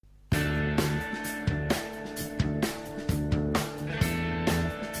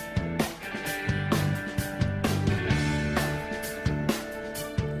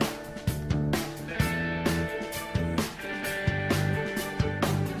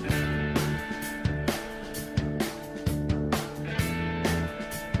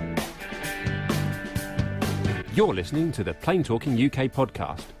You're listening to the Plain Talking UK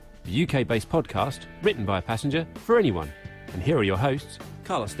podcast, the UK-based podcast written by a passenger for anyone. And here are your hosts,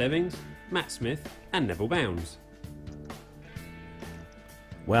 Carla Stebbings, Matt Smith and Neville Bounds.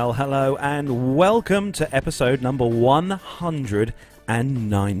 Well, hello and welcome to episode number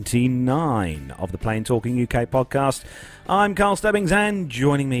 199 of the Plain Talking UK podcast. I'm Carl Stebbings, and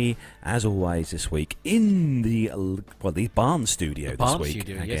joining me, as always, this week in the Barn studio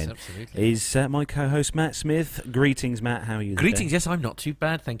again, is my co-host Matt Smith. Greetings, Matt. How are you? Greetings. Yes, I'm not too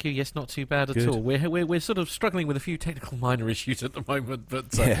bad, thank you. Yes, not too bad at all. We're sort of struggling with a few technical minor issues at the moment, but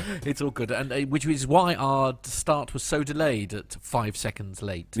it's all good. And which is why our start was so delayed at 5 seconds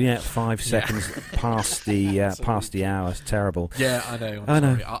late. Yeah, 5 seconds past the hour. It's terrible. Yeah, I know.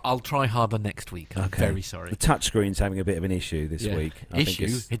 I'm sorry. I'll try harder next week. I'm very sorry. The touchscreen's having a bit of an issue this week.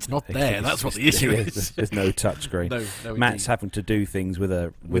 It's not there. That's what the issue is. There's no touchscreen. No, Matt's having to do things with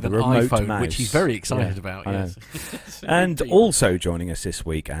a an remote iPhone, mouse, which he's very excited about. I know. Yes. And also joining us this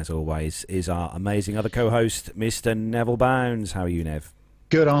week, as always, is our amazing other co-host, Mr. Neville Bounds. How are you, Nev?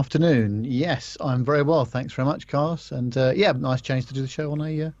 Good afternoon. Yes, I'm very well. Thanks very much, Cars. And nice change to do the show on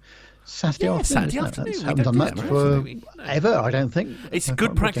a Saturday afternoon. That's haven't done that for ever, I don't think. It's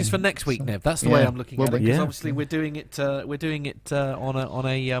good practice for next week, Nev. That's the way I'm looking at it. Because obviously we're doing it. On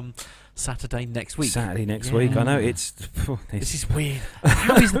a Saturday next week. Saturday next week. I know it's. This is weird.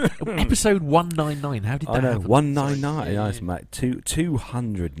 How is episode 199? How did that happen? 199. Nice, mate.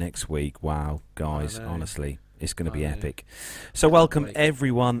 200 next week. Wow, guys. Honestly. It's going to be epic. So welcome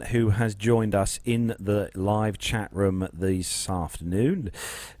everyone who has joined us in the live chat room this afternoon.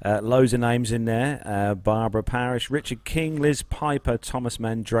 Loads of names in there. Barbara Parrish, Richard King, Liz Piper, Thomas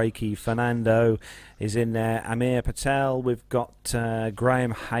Mandrake, Fernando is in there. Amir Patel. We've got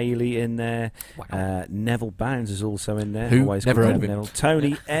Graham Haley in there. Wow. Neville Bounds is also in there. Always never heard of him. Neville.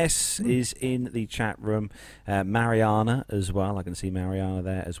 Tony S is in the chat room. Mariana as well. I can see Mariana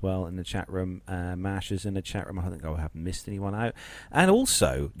there as well in the chat room. Mash is in the chat room. I think I haven't missed anyone out. And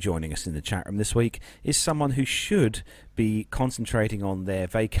also joining us in the chat room this week is someone who should be concentrating on their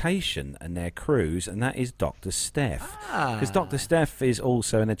vacation and their cruise, and that is Dr. Steph. Because Dr. Steph is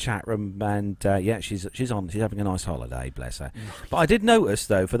also in the chat room, and she's having a nice holiday, bless her. But I did notice,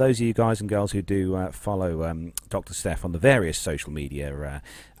 though, for those of you guys and girls who do follow Dr. Steph on the various social media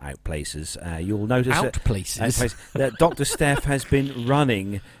places, you'll notice that Dr. Steph has been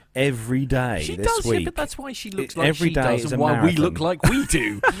running every day this week. Yeah, but that's why she looks like she does, and why we look like we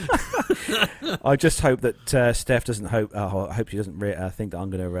do. I just hope that Steph doesn't hope she doesn't think that I'm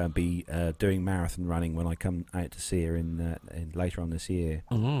going to be doing marathon running when I come out to see her in later on this year.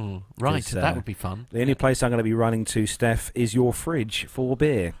 Oh, right, that would be fun. The only place I'm going to be running to, Steph, is your fridge for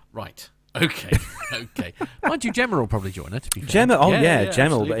beer. Right. Okay. Mind you, Gemma will probably join her, to be fair. Gemma,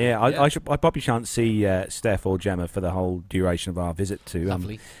 Gemma. Absolutely. I probably shan't see Steph or Gemma for the whole duration of our visit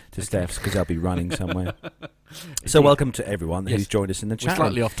to Steph's, because I'll be running somewhere. So welcome to everyone who's joined us in the chat. We're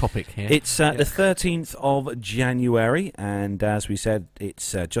slightly off topic here. It's the 13th of January, and as we said,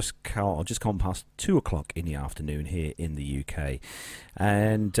 it's just gone past 2 o'clock in the afternoon here in the UK.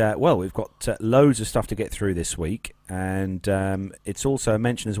 And, we've got loads of stuff to get through this week, and it's also a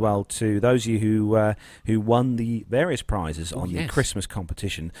mention as well to those of you who won the various prizes on the Christmas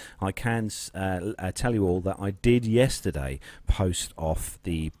competition. I can tell you all that I did yesterday post off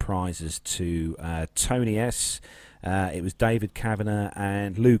the prizes to Tony S. It was David Kavanagh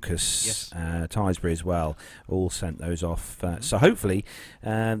and Lucas Tisbury as well. All sent those off. So hopefully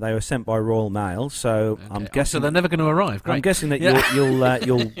they were sent by Royal Mail. So I'm guessing so they're never going to arrive. Great. I'm guessing that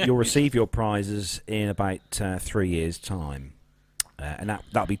you'll receive your prizes in about 3 years' time. And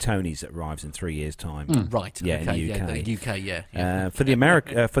that'll be Tony's that arrives in 3 years' time. Right. Yeah, in the UK. Yeah,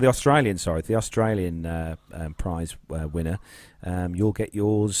 the UK. For the Australian prize winner, you'll get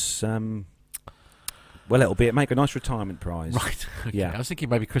yours. It'll make a nice retirement prize. Right. Okay. Yeah. I was thinking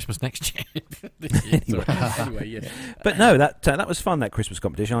maybe Christmas next year. Anyway, But no, that was fun. That Christmas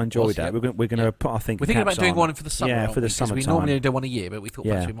competition, I enjoyed that. We're going to put. I think we're thinking about doing one for the summer. Yeah, for the summertime. We normally do one a year, but we thought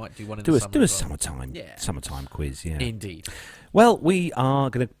perhaps we might do one in the summer. Do a summertime quiz. Yeah. Indeed. Well, we are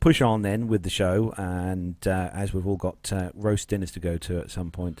going to push on then with the show, and as we've all got roast dinners to go to at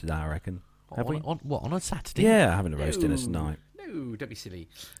some point today, I reckon. Have we? On a Saturday? Yeah, having a roast dinner tonight. No, don't be silly.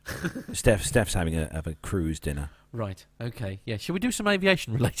 Steph's having a cruise dinner. Right, okay. Yeah, shall we do some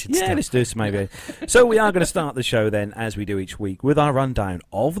aviation-related stuff? Yeah, let's do some aviation. So we are going to start the show then, as we do each week, with our rundown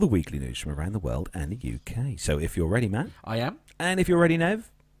of the weekly news from around the world and the UK. So if you're ready, Matt. I am. And if you're ready,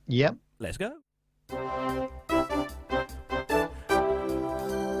 Nev. Yep. Let's go.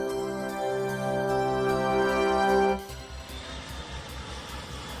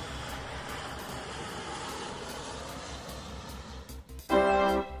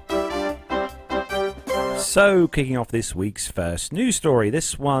 So, kicking off this week's first news story.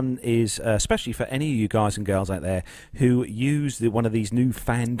 This one is especially for any of you guys and girls out there who use one of these new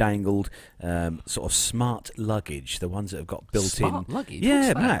fandangled sort of smart luggage, the ones that have got built-in... Smart luggage?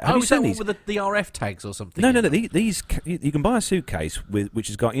 Yeah, Matt. Oh, is that one with the RF tags or something? No. These you can buy a suitcase which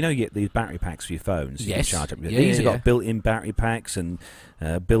has got, you get these battery packs for your phones. Yes. You can charge up. Yeah, these have got built-in battery packs and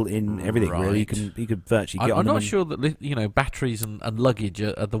built-in everything. Right. Really, you could virtually get on them. I'm not sure that batteries and luggage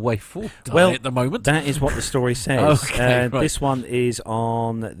are the way forward at the moment. That is what the story says. Okay, right. This one is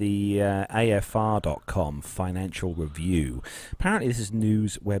on the AFR.com Financial Review. Apparently, this is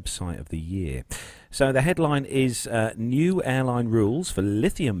news website of the year. So the headline is New Airline Rules for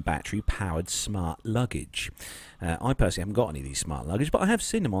Lithium Battery Powered Smart Luggage. I personally haven't got any of these smart luggage, but I have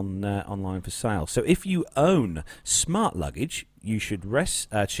seen them online for sale. So if you own smart luggage, you should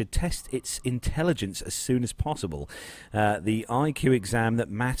test its intelligence as soon as possible. The IQ exam that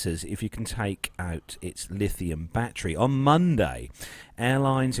matters if you can take out its lithium battery. On Monday,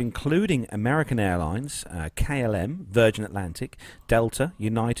 airlines including American Airlines, KLM, Virgin Atlantic, Delta,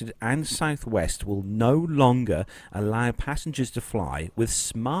 United and Southwest will no longer allow passengers to fly with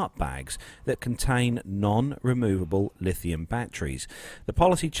smart bags that contain non-removable lithium batteries. The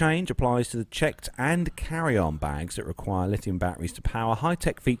policy change applies to the checked and carry-on bags that require lithium batteries to power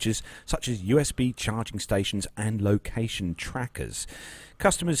high-tech features such as USB charging stations and location trackers.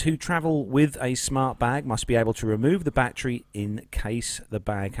 Customers who travel with a smart bag must be able to remove the battery in case the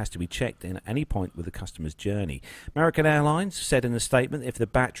bag has to be checked in at any point with the customer's journey. American Airlines said in a statement if the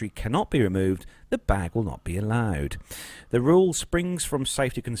battery cannot be removed, the bag will not be allowed. The rule springs from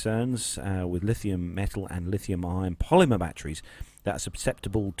safety concerns with lithium metal and lithium ion polymer batteries that are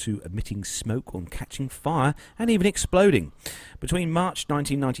susceptible to emitting smoke or catching fire and even exploding. Between March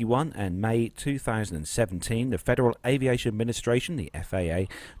 1991 and May 2017, the Federal Aviation Administration, the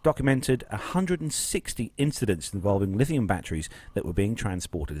FAA, documented 160 incidents involving lithium batteries that were being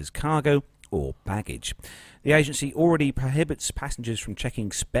transported as cargo or baggage. The agency already prohibits passengers from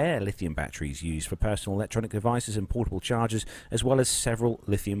checking spare lithium batteries used for personal electronic devices and portable chargers, as well as several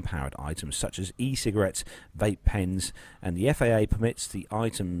lithium-powered items such as e-cigarettes, vape pens, and the FAA permits the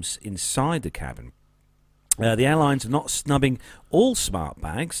items inside the cabin. The airlines are not snubbing all smart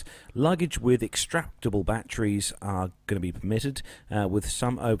bags. Luggage with extractable batteries are going to be permitted with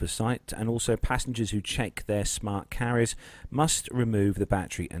some oversight, and also passengers who check their smart carriers must remove the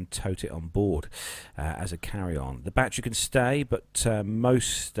battery and tote it on board as a carry-on. The battery can stay, but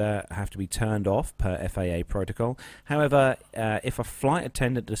most have to be turned off per FAA protocol. However, if a flight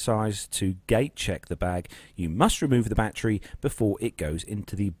attendant decides to gate check the bag, you must remove the battery before it goes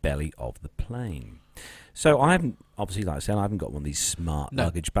into the belly of the plane. So I haven't, obviously, like I said, I haven't got one of these smart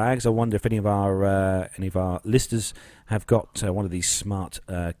luggage bags. I wonder if any of our listeners have got one of these smart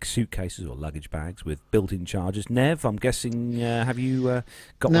suitcases or luggage bags with built-in chargers. Nev, I'm guessing, have you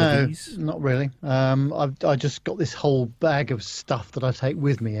got one of these? No, not really. I just got this whole bag of stuff that I take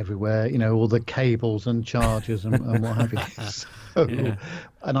with me everywhere. All the cables and chargers and what have you. So,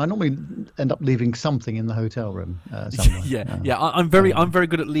 and I normally end up leaving something in the hotel room somewhere. I'm very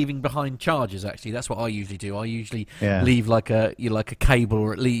good at leaving behind chargers. Actually, that's what I usually do. I usually leave like a cable,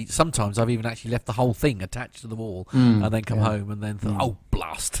 or at least sometimes I've even actually left the whole thing attached to the wall, and then come home and then thought,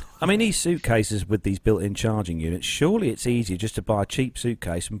 blast. I mean, these suitcases with these built-in charging units, surely it's easier just to buy a cheap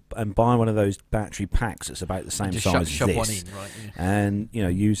suitcase and buy one of those battery packs that's about the same size as shove this, one in, right, and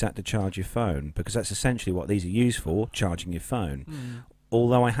use that to charge your phone, because that's essentially what these are used for, charging your phone.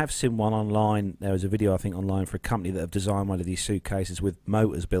 Although I have seen one online, there was a video I think online for a company that have designed one of these suitcases with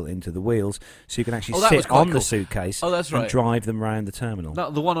motors built into the wheels, so you can actually sit on the suitcase and drive them around the terminal. No,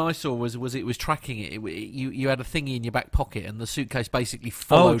 the one I saw was it was tracking it. You had a thingy in your back pocket, and the suitcase basically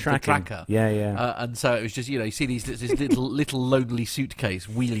followed the tracker. And so it was just you see this little lonely suitcase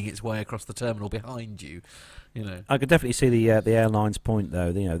wheeling its way across the terminal behind you. I could definitely see the airline's point,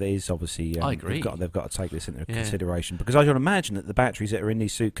 though. There is obviously. I agree. They've got to take this into consideration, because I should imagine that the batteries that are in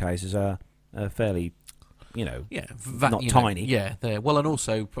these suitcases are fairly, not tiny. Well, and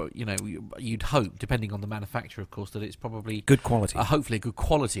also, you'd hope, depending on the manufacturer, of course, that it's probably good quality. Hopefully, good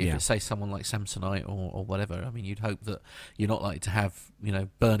quality. If it's say someone like Samsonite or whatever, I mean, you'd hope that you're not likely to have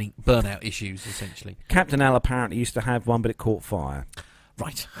burnout issues. Essentially, Captain Al apparently used to have one, but it caught fire.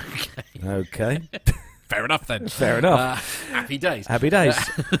 Right. Okay. Fair enough, then. Fair enough. Happy days. Happy days.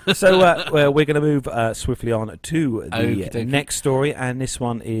 So we're going to move swiftly on to the next story, and this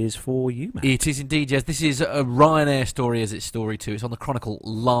one is for you, Matt. It is indeed, yes. This is a Ryanair story as its story too. It's on the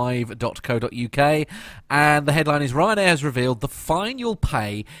chroniclelive.co.uk, and the headline is Ryanair has revealed the fine you'll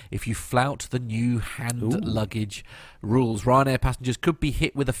pay if you flout the new hand luggage rules. Ryanair passengers could be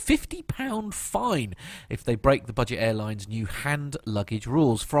hit with a £50 fine if they break the budget airline's new hand luggage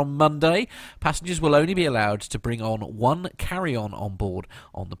rules. From Monday, passengers will only be allowed to bring on one carry-on on board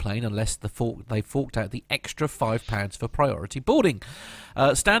on the plane unless they've forked out the extra £5 for priority boarding.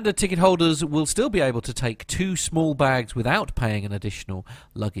 Standard ticket holders will still be able to take 2 small bags without paying an additional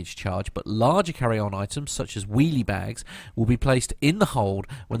luggage charge, but larger carry-on items such as wheelie bags will be placed in the hold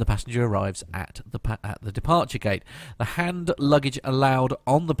when the passenger arrives at the departure gate. The hand luggage allowed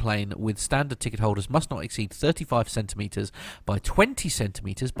on the plane with standard ticket holders must not exceed 35 centimetres by 20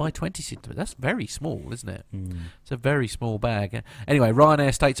 centimetres by 20 centimetres. That's very small, isn't it? It's a very small bag. Anyway,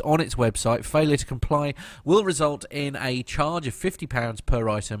 Ryanair states on its website failure to comply will result in a charge of £50 per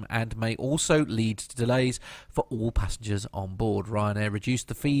item and may also lead to delays for all passengers on board. Ryanair reduced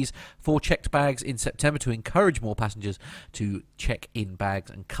the fees for checked bags in September to encourage more passengers to check in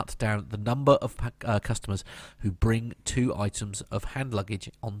bags and cut down the number of customers who bring 2 items of hand luggage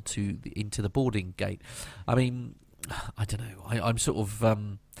into the boarding gate. I mean, I don't know. I'm sort of...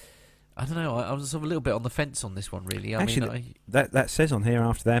 I don't know. I was sort of a little bit on the fence on this one, really. Actually, that says on here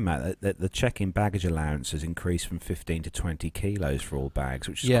after there, Matt, that the check-in baggage allowance has increased from 15 to 20 kilos for all bags,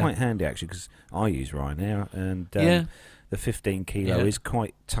 which is quite handy, actually, because I use Ryanair, and the 15 kilo is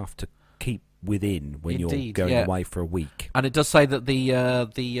quite tough to keep within when you're going away for a week. And it does say that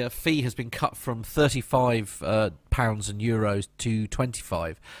the fee has been cut from £35 and euros to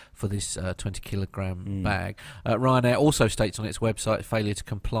 25 for this 20 kilogram bag. Ryanair also states on its website failure to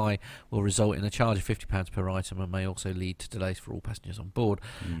comply will result in a charge of £50 per item and may also lead to delays for all passengers on board.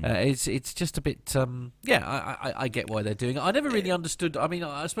 It's just a bit I get why they're doing it. I never really understood. I mean,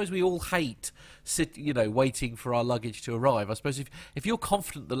 I suppose we all hate waiting for our luggage to arrive. I suppose if you're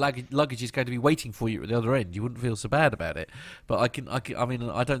confident the luggage is going to be waiting for you at the other end, you wouldn't feel so bad about it. But I mean,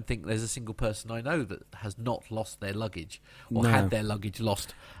 I don't think there's a single person I know that has not lost their luggage or had their luggage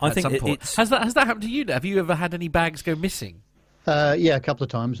lost at some point. Has that happened to you? Have you ever had any bags go missing? Yeah, a couple of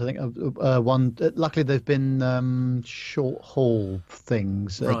times. I think one. Luckily, they've been short haul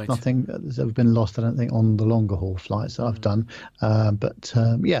things. Right. Nothing has ever been lost. I don't think on the longer haul flights that I've done. But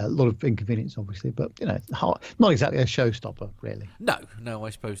a lot of inconvenience, obviously. But not exactly a showstopper, really. No, I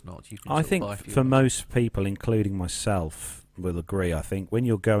suppose not. I think for most people, including myself, will agree. I think when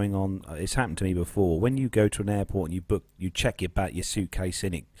you're going on, it's happened to me before. When you go to an airport and you check your suitcase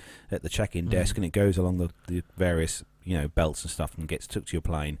in it at the check-in desk, and it goes along the various belts and stuff and gets took to your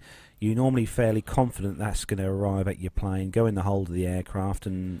plane, you're normally fairly confident that's going to arrive at your plane, go in the hold of the aircraft,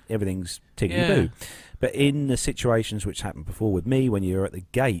 and everything's tickety-boo. But in the situations which happened before with me, when you're at the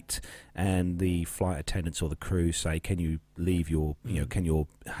gate and the flight attendants or the crew say, can you leave your, can your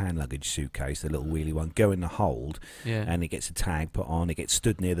hand luggage suitcase, the little wheelie one, go in the hold, and it gets a tag put on, it gets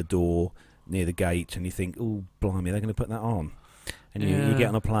stood near the door, near the gate, and you think, oh, blimey, they're going to put that on. And you get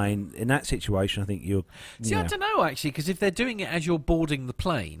on a plane. In that situation, I think you're... See, I don't know, actually, because if they're doing it as you're boarding the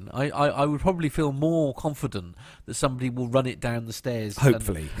plane, I would probably feel more confident that somebody will run it down the stairs.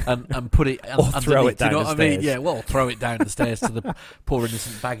 Hopefully. And put it or throw it down the stairs. I mean? Yeah, well, throw it down the stairs to the poor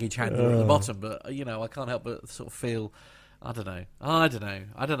innocent baggage handler at the bottom. But, I can't help but sort of feel... I don't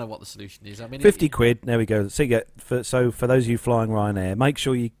know what the solution is. I mean, 50 quid. There we go. So for those of you flying Ryanair, make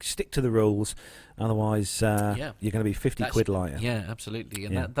sure you stick to the rules. Otherwise, you're going to be 50 quid lighter. Yeah, absolutely.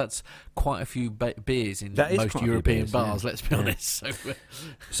 And that's quite a few beers in most European bars, let's be honest.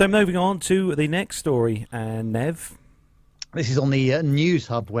 So moving on to the next story, Nev. This is on the News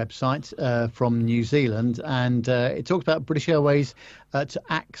Hub website from New Zealand, and it talks about British Airways to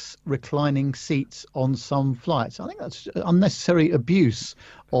axe reclining seats on some flights. I think that's unnecessary abuse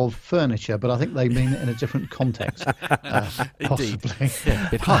of furniture, but I think they mean it in a different context, possibly. Yeah,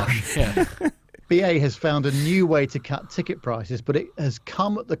 a bit harsh, yeah. BA has found a new way to cut ticket prices, but it has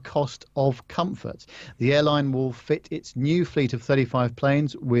come at the cost of comfort. The airline will fit its new fleet of 35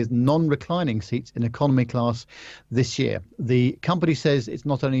 planes with non-reclining seats in economy class this year. The company says it's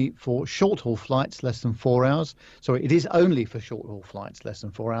not only for short-haul flights less than 4 hours. Sorry, it is only for short-haul flights less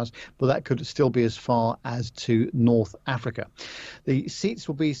than 4 hours, but that could still be as far as to North Africa. The seats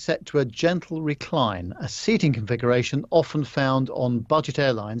will be set to a gentle recline, a seating configuration often found on budget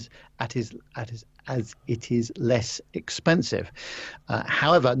airlines as it is less expensive.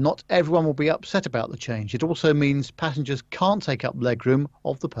 However, not everyone will be upset about the change. It also means passengers can't take up legroom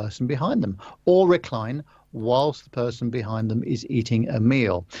of the person behind them or recline whilst the person behind them is eating a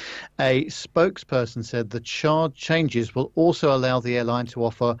meal. A spokesperson said the charge changes will also allow the airline to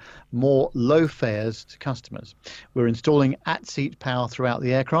offer more low fares to customers. We're installing at-seat power throughout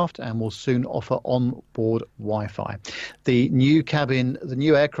the aircraft and will soon offer on-board Wi-Fi. The new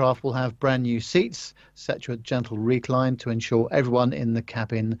aircraft will have brand new seats set to a gentle recline to ensure everyone in the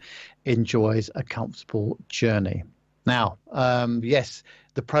cabin enjoys a comfortable journey. Now, yes,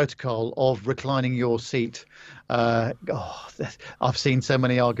 the protocol of reclining your seat. I've seen so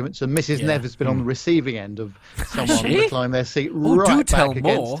many arguments, and Mrs. Never's been on the receiving end of someone reclining their seat right back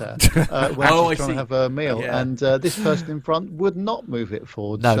against her when she's trying to have a meal. Yeah. And this person in front would not move it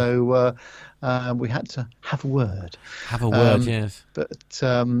forward. No. So we had to have a word. Yes. But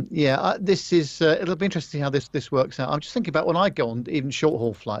this is. It'll be interesting to see how this works out. I'm just thinking about when I go on even short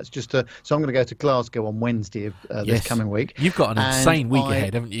haul flights. So I'm going to go to Glasgow on Wednesday of this coming week. You've got an insane week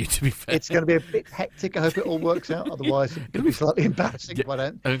ahead, haven't you? To be fair, it's going to be a bit hectic. I hope it all works out. Otherwise, it could be slightly embarrassing if I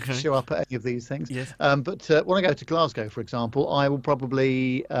don't show up at any of these things. Yes. But when I go to Glasgow, for example, I will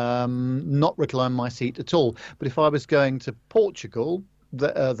probably not recline my seat at all. But if I was going to Portugal,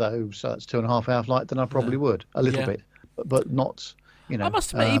 though, so that's 2.5 hour flight, then I probably would a little bit, but not. I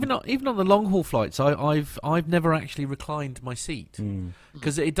must admit, even on the long haul flights, I've never actually reclined my seat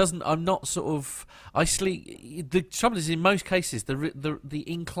because it doesn't. I'm not sort of. I sleep. The trouble is, in most cases, the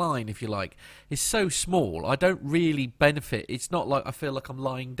incline, if you like, is so small. I don't really benefit. It's not like I feel like I'm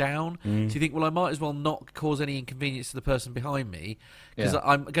lying down. So you think, well, I might as well not cause any inconvenience to the person behind me because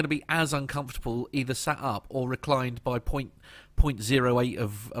I'm going to be as uncomfortable either sat up or reclined by 0.08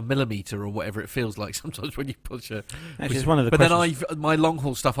 of a millimetre or whatever it feels like sometimes when you push a. Actually, one of the but questions... then my long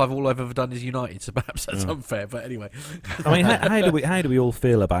haul stuff, all I've ever done is United, so perhaps that's unfair. But anyway, I mean, how do we all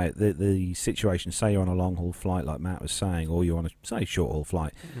feel about the situation? Say you're on a long haul flight, like Matt was saying, or you're on a short haul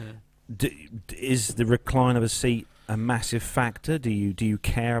flight. Yeah. Is the recline of a seat a massive factor? Do you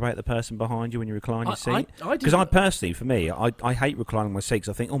care about the person behind you when you recline your seat? Because I personally, for me, I hate reclining my seat because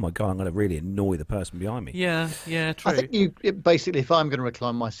I think, oh my God, I'm going to really annoy the person behind me. Yeah, true. I think basically, if I'm going to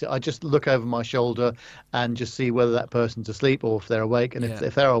recline my seat, I just look over my shoulder and just see whether that person's asleep or if they're awake. And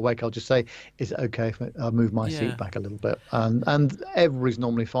if they're awake, I'll just say, is it okay if I move my seat back a little bit? And everybody's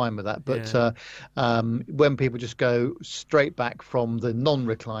normally fine with that. But when people just go straight back from the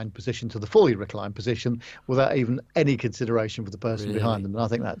non-reclined position to the fully reclined position without even any consideration for the person behind them, and I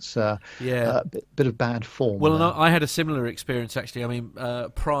think that's a bit of bad form. Well, and I had a similar experience actually. I mean,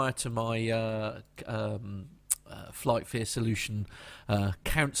 prior to my Flight Fear Solution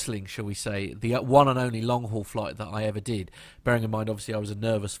counselling, shall we say, the one and only long haul flight that I ever did, bearing in mind obviously I was a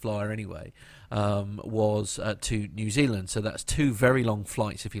nervous flyer anyway, was to New Zealand. So that's two very long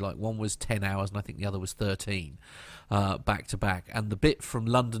flights, if you like. One was 10 hours and I think the other was 13. Back to back, and the bit from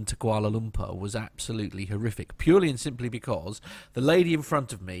London to Kuala Lumpur was absolutely horrific, purely and simply because the lady in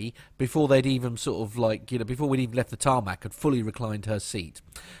front of me, before they'd even sort of before we'd even left the tarmac, had fully reclined her seat,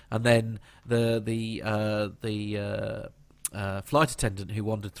 and then the flight attendant who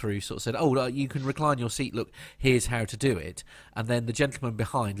wandered through sort of said, "Oh, you can recline your seat. Look, here's how to do it." And then the gentleman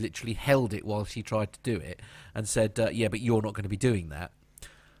behind literally held it while she tried to do it, and said, "Yeah, but you're not going to be doing that."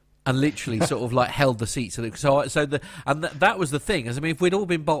 And literally sort of held the seat. That was the thing. I mean, if we'd all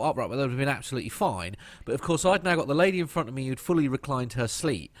been bolt upright, that would have been absolutely fine. But of course, I'd now got the lady in front of me who'd fully reclined her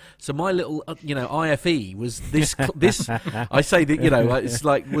seat. So my little, IFE was this. I say that it's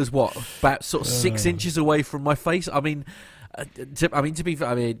was what, about sort of 6 inches away from my face. I mean. To be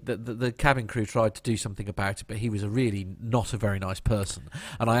fair, the cabin crew tried to do something about it, but he was really not a very nice person.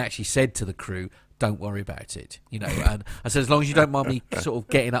 And I actually said to the crew, "Don't worry about it," and I said, as long as you don't mind me sort of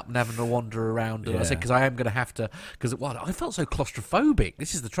getting up and having a wander around. And I said, because I am going to have to, because I felt so claustrophobic.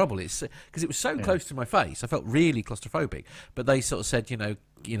 This is the trouble. It's because it was so close to my face. I felt really claustrophobic. But they sort of said,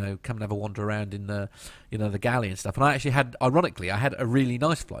 come and have a wander around in the, the galley and stuff. And I actually ironically, I had a really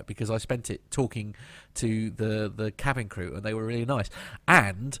nice flight because I spent it talking to the cabin crew, and they were really nice.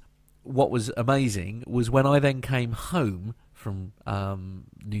 And what was amazing was when I then came home from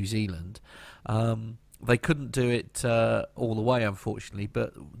New Zealand. They couldn't do it all the way, unfortunately,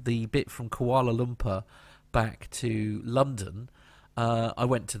 but the bit from Kuala Lumpur back to London, I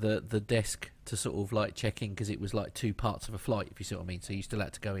went to the desk to sort of check in because it was 2 parts of a flight, if you see what I mean. So you still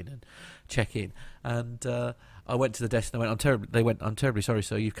had to go in and check in. And I went to the desk and I'm terribly sorry,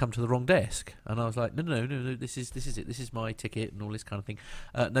 sir, you've come to the wrong desk. And I was like, no, this is it. This is my ticket and all this kind of thing.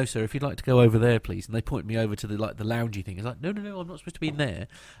 No, sir, if you'd like to go over there, please. And they pointed me over to the loungy thing. I was like, no, I'm not supposed to be in there.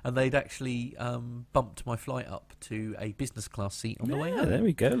 And they'd actually bumped my flight up to a business class seat on the way home. There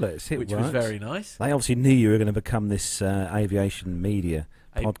we go. Which was very nice. They obviously knew you were going to become this aviation media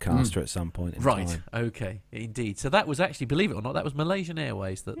podcaster at some point in time. Okay, indeed. So that was actually, believe it or not, that was Malaysian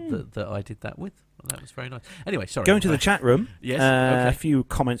Airways that I did that with. That was very nice. Anyway, sorry. Going to the chat room. Yes. A few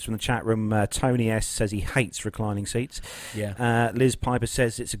comments from the chat room. Tony S says he hates reclining seats. Yeah. Liz Piper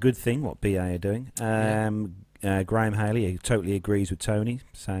says it's a good thing what BA are doing. Graham Haley totally agrees with Tony.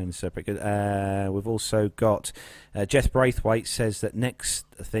 Sounds pretty good. We've also got Jeff Braithwaite says that next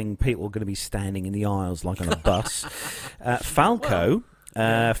thing people are going to be standing in the aisles like on a bus. Falco.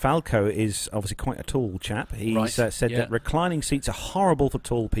 Falco is obviously quite a tall chap. He's said that reclining seats are horrible for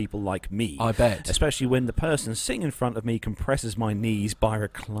tall people like me. I bet. Especially when the person sitting in front of me compresses my knees by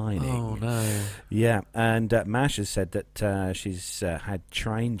reclining. Oh, no. Yeah, and Mash has said that she's had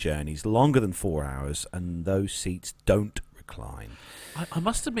train journeys longer than 4 hours, and those seats don't recline. I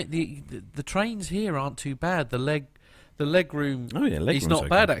must admit, the trains here aren't too bad. The leg room is not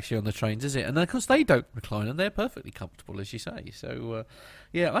bad actually on the trains, is it? And of course they don't recline, and they're perfectly comfortable, as you say. So,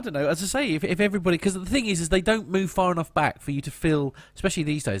 I don't know. As I say, if everybody, because the thing is they don't move far enough back for you to feel, especially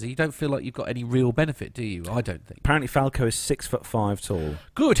these days, you don't feel like you've got any real benefit, do you? I don't think. Apparently, Falco is 6'5" tall.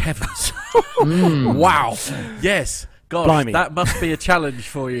 Good heavens! Wow. Yes. Gosh, Blimey. That must be a challenge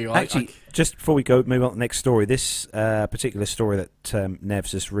for you. Actually, just before we move on to the next story, this particular story that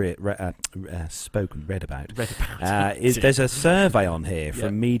Nev's just read about. There's a survey on here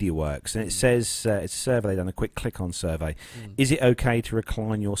from MediaWorks, and it says it's a survey. They've done a quick click-on survey. Is it okay to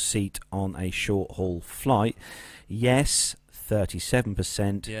recline your seat on a short-haul flight? Yes,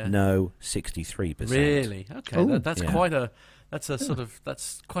 37%. No, 63%. Really? Okay, that's quite a.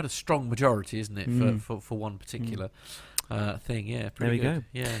 That's quite a strong majority, isn't it, for one particular thing? Yeah, pretty good. There we go.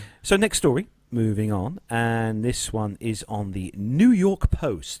 Yeah. So next story, moving on, and this one is on the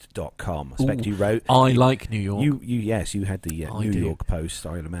NewYorkPost.com. I expect you wrote. I like New York. You had the New York Post,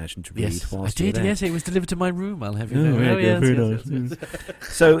 I'd imagine, to read. Yes, I did. Yes, it was delivered to my room. I'll have you know. Yes.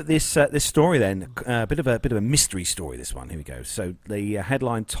 So this story then, a bit of a mystery story. This one. Here we go. So the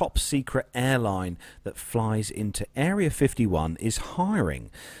headline: Top secret airline that flies into Area 51 is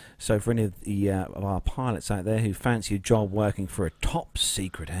hiring. So for any of our pilots out there who fancy a job working for a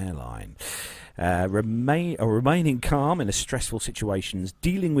top-secret airline, remaining calm in stressful situations,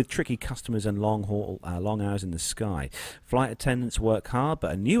 dealing with tricky customers and long hours in the sky. Flight attendants work hard,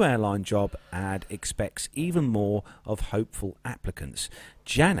 but a new airline job ad expects even more of hopeful applicants.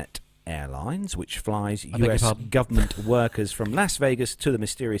 Janet Airlines, which flies US government workers from Las Vegas to the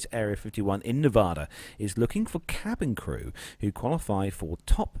mysterious Area 51 in Nevada, is looking for cabin crew who qualify for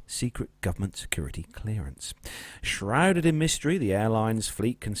top secret government security clearance. Shrouded in mystery, the airline's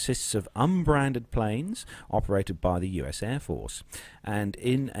fleet consists of unbranded planes operated by the US Air Force. And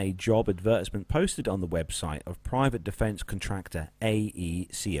in a job advertisement posted on the website of private defense contractor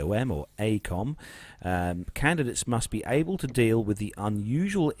AECOM or ACOM, candidates must be able to deal with the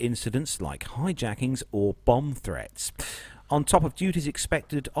unusual incidents like hijackings or bomb threats. On top of duties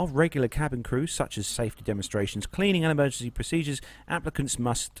expected of regular cabin crew, such as safety demonstrations, cleaning and emergency procedures, applicants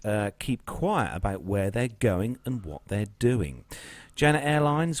must keep quiet about where they're going and what they're doing. Janet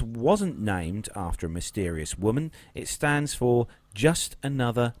Airlines wasn't named after a mysterious woman. It stands for Just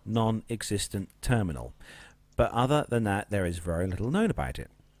Another Non-Existent Terminal. But other than that, there is very little known about it.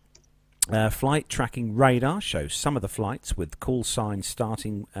 Flight tracking radar shows some of the flights with call signs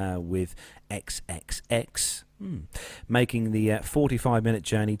starting with XXX, making the 45-minute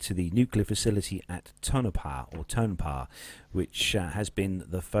journey to the nuclear facility at Tonopah, which has been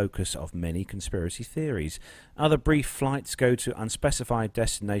the focus of many conspiracy theories. Other brief flights go to unspecified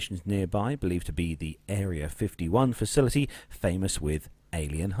destinations nearby, believed to be the Area 51 facility, famous with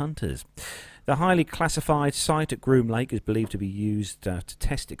alien hunters. The highly classified site at Groom Lake is believed to be used to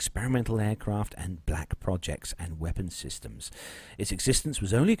test experimental aircraft and black projects and weapon systems. Its existence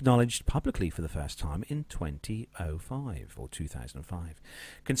was only acknowledged publicly for the first time in 2005.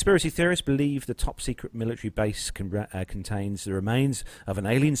 Conspiracy theorists believe the top-secret military base contains the remains of an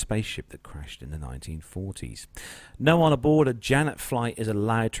alien spaceship that crashed in the 1940s. No one aboard a Janet flight is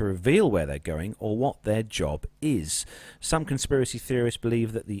allowed to reveal where they're going or what their job is. Some conspiracy theorists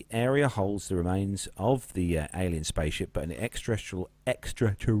believe that the area holds the remains of the alien spaceship, but an extraterrestrial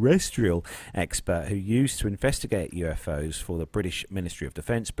expert who used to investigate UFOs for the British Ministry of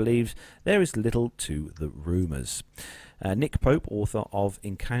Defence believes there is little to the rumours. Nick Pope, author of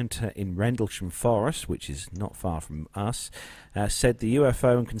Encounter in Rendlesham Forest, which is not far from us, said the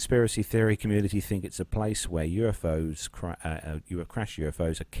UFO and conspiracy theory community think it's a place where crash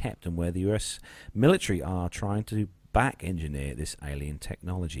UFOs are kept and where the US military are trying to back engineer this alien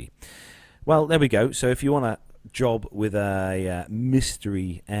technology. Well, there we go. So if you want to job with a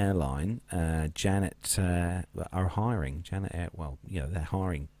mystery airline. Janet are hiring. They're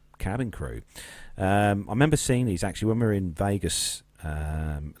hiring cabin crew. I remember seeing these actually when we were in Vegas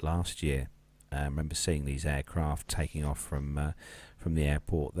last year. I remember seeing these aircraft taking off from the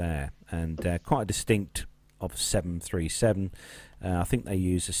airport there, and quite a distinct of 737. I think they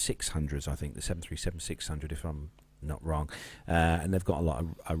use the 600s. I think the 737-600, if I'm not wrong, and they've got a lot of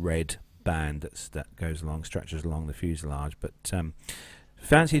a red band that goes along, stretches along the fuselage. But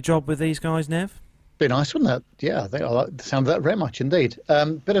fancy a job with these guys, Nev? Be nice, wouldn't it? Yeah, I think I like the sound of that very much indeed.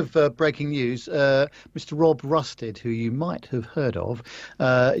 Bit of breaking news. Mr. Rob Rusted, who you might have heard of,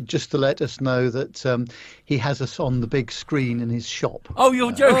 just to let us know that he has us on the big screen in his shop. Oh,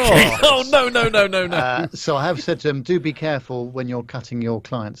 you're joking! Oh, no. So I have said to him, do be careful when you're cutting your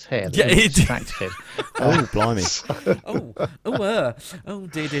client's hair. Yeah, distracted. Oh, blimey.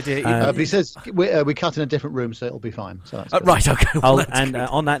 Dear. But he says we cut in a different room, so it'll be fine. So that's good. Right, okay. Well,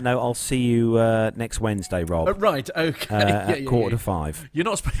 on that note, I'll see you next Wednesday, Rob. Right, okay. At 4:45. You're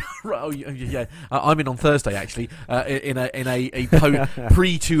not supposed. Yeah. I'm in on Thursday actually. In a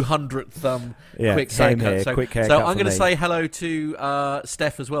pre 200th quick haircut. Quick haircut. So I'm going to say hello to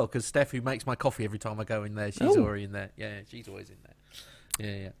Steph as well, because Steph, who makes my coffee every time I go in there, she's already in there. Yeah, she's always in there.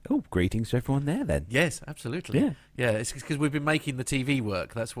 Yeah. Oh, greetings to everyone there then. Yes, absolutely. Yeah. It's because we've been making the TV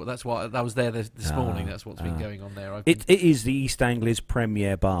work. That's what that was there this morning. That's what's been going on there. It is the East Anglia's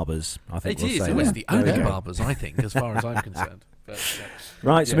premier barbers. I think it is. It was the only barbers, I think, as far as I'm concerned. But,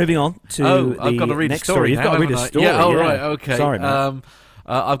 right. So moving on to I've got to read next a story. You've got to read a story. Yeah. Oh, right. Okay. Sorry, mate.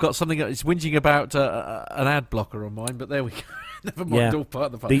 I've got something that's whinging about an ad blocker on mine, but there we go. Never mind, all part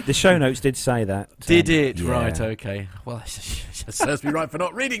of the fun. The show notes did say that. Did it? Yeah. Right, okay. Well, it just serves me right for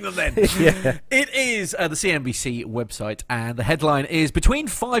not reading them then. Yeah. It is the CNBC website, and the headline is, between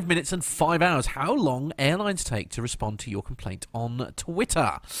 5 minutes and 5 hours, how long airlines take to respond to your complaint on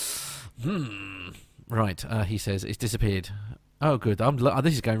Twitter. Right, he says, it's disappeared. Oh, good.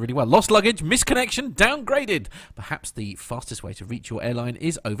 This is going really well. Lost luggage, misconnection, downgraded. Perhaps the fastest way to reach your airline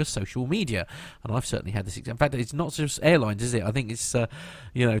is over social media. And I've certainly had this. In fact, it's not just airlines, is it? I think it's,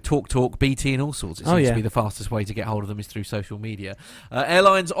 TalkTalk, BT and all sorts. It seems to be the fastest way to get hold of them is through social media.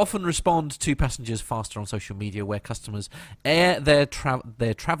 Airlines often respond to passengers faster on social media, where customers air their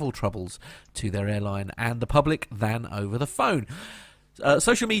travel troubles to their airline and the public than over the phone.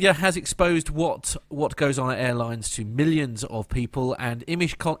 Social media has exposed what goes on at airlines to millions of people, and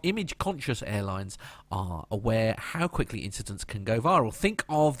image-conscious airlines are aware how quickly incidents can go viral. Think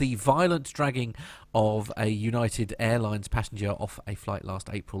of the violent dragging of a United Airlines passenger off a flight last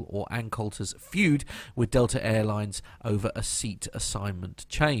April, or Ann Coulter's feud with Delta Airlines over a seat assignment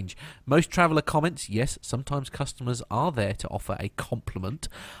change. Most traveller comments, yes, sometimes customers are there to offer a compliment,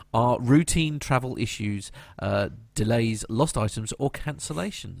 are routine travel issues, delays, lost items or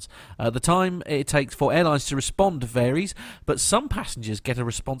cancellations. The time it takes for airlines to respond varies, but some passengers get a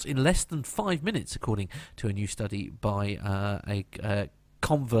response in less than 5 minutes, according to a new study by a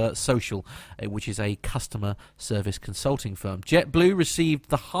Convert Social, which is a customer service consulting firm. JetBlue received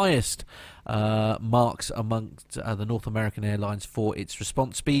the highest marks amongst the North American airlines for its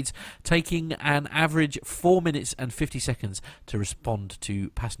response speeds, taking an average 4 minutes and 50 seconds to respond to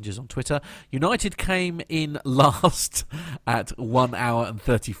passengers on Twitter. United came in last at 1 hour and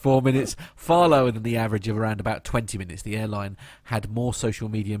 34 minutes, far lower than the average of around about 20 minutes. The airline had more social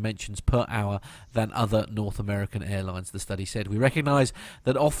media mentions per hour than other North American airlines, the study said. We recognise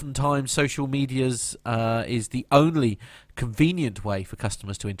that oftentimes social medias is the only convenient way for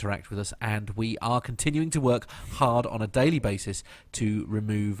customers to interact with us, and we are continuing to work hard on a daily basis to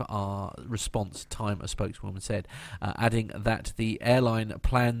remove our response time, a spokeswoman said, adding that the airline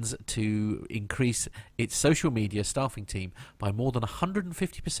plans to increase its social media staffing team by more than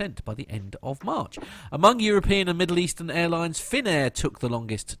 150% by the end of March. Among European and Middle Eastern airlines, Finnair took the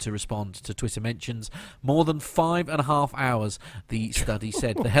longest to respond to Twitter mentions, more than 5.5 hours, the study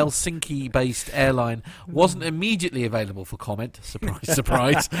said. The Helsinki-based airline wasn't immediately available for comment, surprise,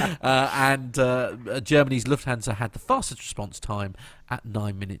 surprise, and Germany's Lufthansa had the fastest response time at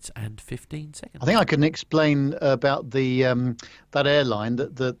 9 minutes and 15 seconds. I think I can explain about the that airline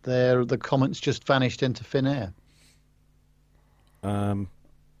that the comments just vanished into thin air. Oh,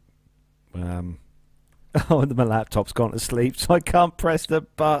 my laptop's gone to sleep, so I can't press the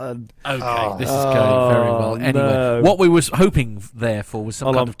button. Okay, this is going very well. Anyway, what we was hoping there for was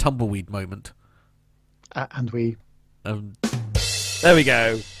some kind of tumbleweed moment. And we... there we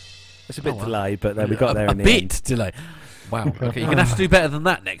go. It's a bit delayed, but we got there in the end. A bit delayed. Wow. Okay, you're going to have to do better than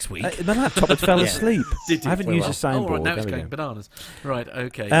that next week. My laptop had fell asleep. Did I haven't used the soundboard. Right, now it's There we going go. bananas. Right,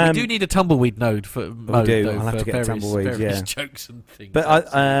 okay. We do need a tumbleweed node for We do. though, I'll have for to get a tumbleweed, various jokes and things.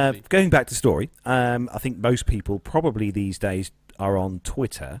 But going back to story, I think most people probably these days are on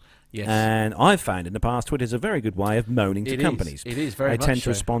Twitter. Yes. And I've found in the past Twitter is a very good way of moaning to companies. It is very They much tend to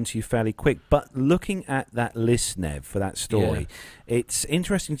so. respond to you fairly quick. But looking at that list, Nev, for that story, it's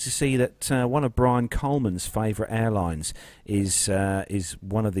interesting to see that one of Brian Coleman's favourite airlines is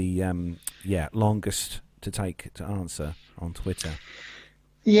one of the longest to answer on Twitter.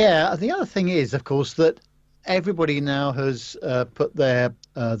 Yeah, the other thing is, of course, that everybody now has put their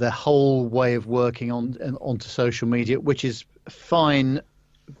whole way of working onto social media, which is fine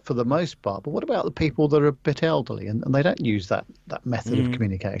for the most part. But what about the people that are a bit elderly and they don't use that method of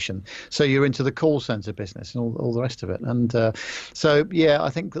communication? So you're into the call centre business and all the rest of it. And I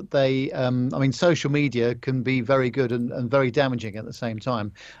think that social media can be very good and very damaging at the same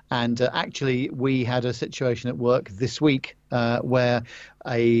time. And actually, we had a situation at work this week where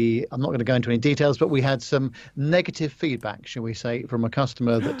I'm not going to go into any details, but we had some negative feedback, shall we say, from a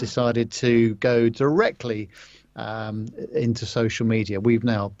customer that decided to go directly into social media. We've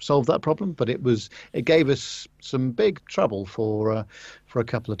now solved that problem, but it gave us some big trouble for a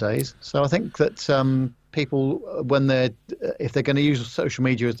couple of days. So I think that people, if they're going to use social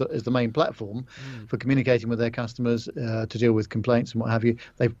media as the main platform for communicating with their customers to deal with complaints and what have you,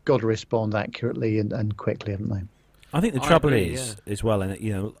 they've got to respond accurately and quickly, haven't they? I think the trouble is as well, and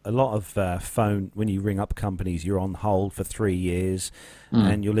a lot of phone, when you ring up companies, you're on hold for 3 years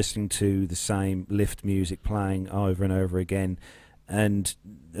and you're listening to the same lift music playing over and over again, and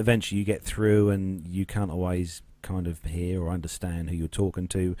eventually you get through and you can't always kind of hear or understand who you're talking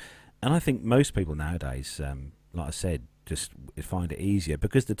to. And I think most people nowadays, like I said, just find it easier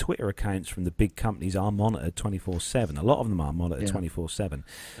because the Twitter accounts from the big companies are monitored 24/7. A lot of them are monitored 24/7.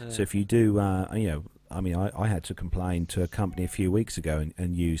 So if you do, I had to complain to a company a few weeks ago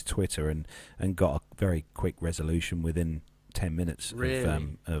and used Twitter and got a very quick resolution within 10 minutes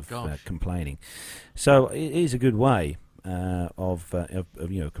of complaining. So it is a good way of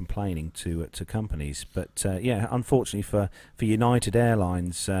complaining to companies. But unfortunately for United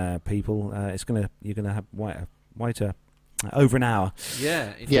Airlines people, you're gonna have wait over an hour.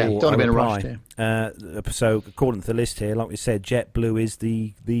 Don't have been rushed. So according to the list here, like we said, JetBlue is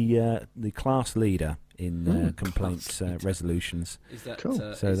the class leader in complaints resolutions. Is that cool?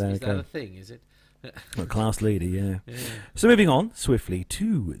 Is that a thing? Is it? Well, class leader, yeah. So moving on swiftly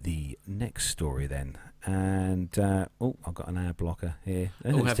to the next story then. And I've got an ad blocker here.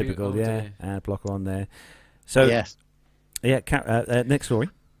 It's typical, ad blocker on there. So yes, next story.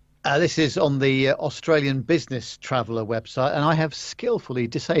 This is on the Australian Business Traveller website, and I have skillfully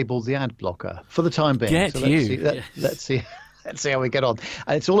disabled the ad blocker for the time being. Let's see. Let's see how we get on.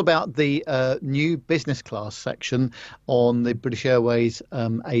 And it's all about the new business class section on the British Airways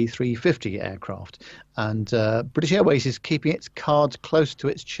A350 aircraft. And British Airways is keeping its cards close to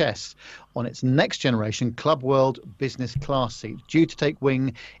its chest on its next generation Club World business class seat, due to take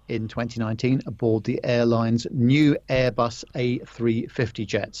wing in 2019 aboard the airline's new Airbus A350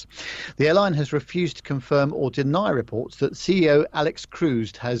 jets. The airline has refused to confirm or deny reports that CEO Alex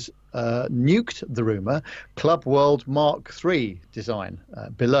Cruz has nuked the rumour Club World Mark III design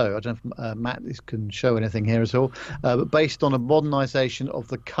below. I don't know if Matt can show anything here at all, but based on a modernisation of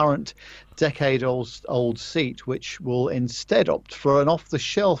the current decade-old seat, which will instead opt for an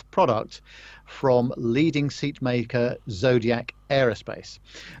off-the-shelf product from leading seat maker Zodiac Aerospace.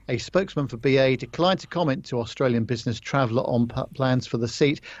 A spokesman for BA declined to comment to Australian Business Traveller on plans for the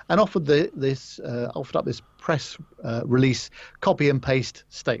seat and offered up this press release copy and paste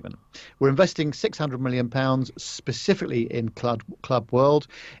statement. We're investing £600 million specifically in Club World,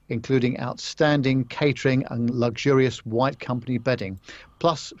 including outstanding catering and luxurious white company bedding,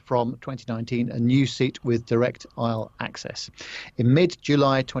 plus from 2019 a new seat with direct aisle access. In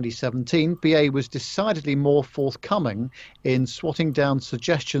mid-July 2017, BA was decidedly more forthcoming in swatting down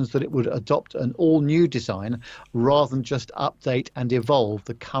suggestions that it would adopt an all-new design rather than just update and evolve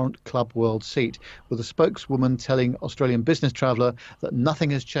the current Club World seat, with a spokeswoman telling Australian Business Traveller that nothing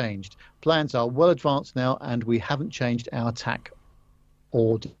has changed. Plans are well advanced now and we haven't changed our tack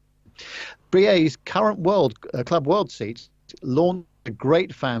order. BA's current Club World seat, launched a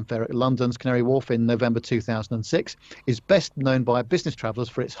great fanfare at London's Canary Wharf in November 2006, is best known by business travellers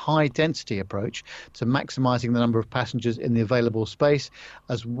for its high-density approach to maximising the number of passengers in the available space,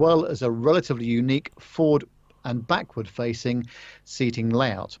 as well as a relatively unique forward and backward-facing seating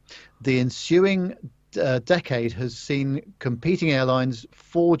layout. The ensuing decade has seen competing airlines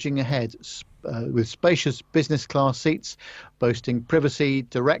forging ahead, with spacious business class seats, boasting privacy,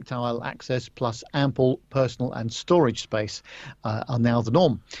 direct aisle access, plus ample personal and storage space are now the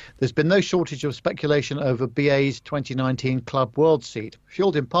norm. There's been no shortage of speculation over BA's 2019 Club World seat,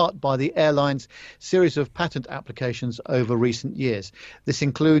 fueled in part by the airline's series of patent applications over recent years. This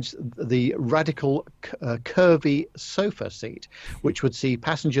includes the radical curvy sofa seat, which would see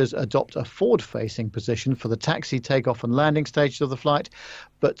passengers adopt a forward-facing position for the taxi, takeoff and landing stages of the flight,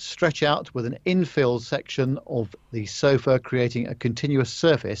 but stretch out with an infill section of the sofa, creating a continuous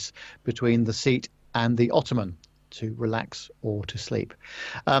surface between the seat and the ottoman to relax or to sleep.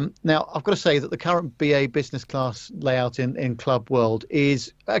 Now, I've got to say that the current BA business class layout in Club World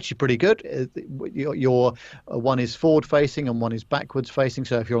is actually pretty good. Your one is forward facing and one is backwards facing.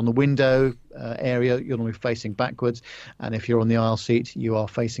 So if you're on the window area, you're normally facing backwards. And if you're on the aisle seat, you are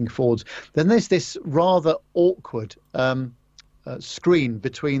facing forwards. Then there's this rather awkward screen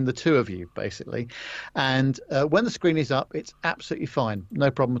between the two of you, basically. And when the screen is up, it's absolutely fine,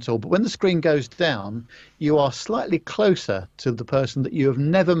 no problem at all. But when the screen goes down, you are slightly closer to the person that you have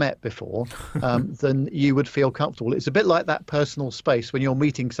never met before than you would feel comfortable. It's a bit like that personal space when you're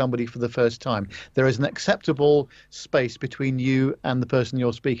meeting somebody for the first time. There is an acceptable space between you and the person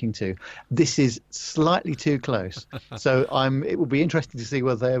you're speaking to. This is slightly too close. So it will be interesting to see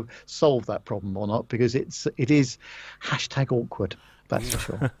whether they've solved that problem or not, because it is #awkward, that's for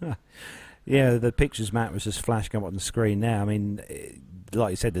sure. Yeah, the pictures Matt was just flashing up on the screen now. I mean,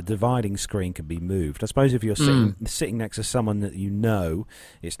 like you said, the dividing screen can be moved. I suppose if you're sitting next to someone that you know,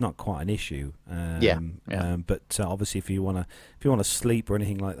 it's not quite an issue. But obviously, if you want to sleep or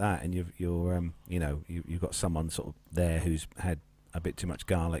anything like that, and you've got someone sort of there who's had a bit too much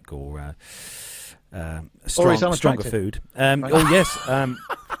garlic or stronger food. Oh yes. Right.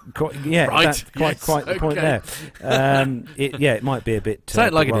 That's quite the point there. It might be a bit. Say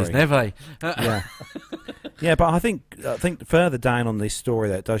it like it is, Neve. Yeah, but I think further down on this story,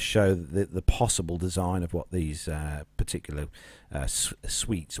 that does show the possible design of what these particular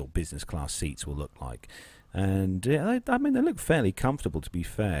suites or business class seats will look like, and I mean they look fairly comfortable, to be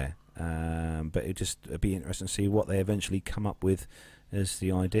fair. But it'd be interesting to see what they eventually come up with as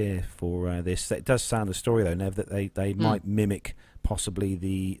the idea for this. It does sound the story though, Nev, that they might mimic possibly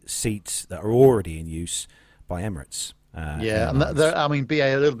the seats that are already in use by Emirates. And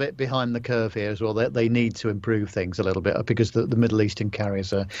BA a little bit behind the curve here as well. They need to improve things a little bit, because the Middle Eastern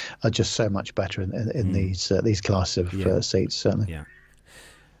carriers are just so much better in these classes of seats, certainly. Yeah.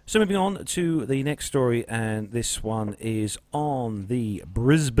 So moving on to the next story, and this one is on the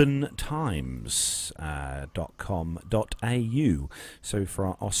BrisbaneTimes.com.au. So for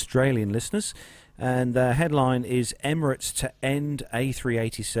our Australian listeners, and the headline is Emirates to end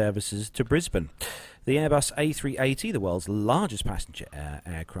A380 services to Brisbane. The Airbus A380, the world's largest passenger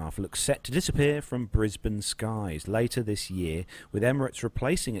aircraft, looks set to disappear from Brisbane skies later this year, with Emirates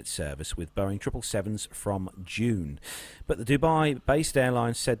replacing its service with Boeing 777s from June. But the Dubai-based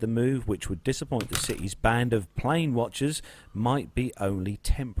airline said the move, which would disappoint the city's band of plane watchers, might be only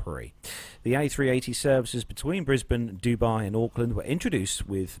temporary. The A380 services between Brisbane, Dubai and Auckland were introduced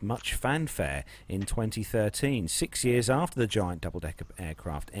with much fanfare in 2013, 6 years after the giant double-decker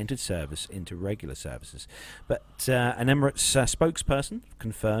aircraft entered service into regular services. But an Emirates spokesperson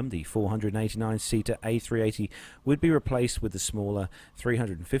confirmed the 489-seater A380 would be replaced with the smaller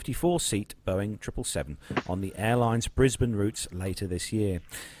 354-seat Boeing 777 on the airline's Brisbane routes later this year.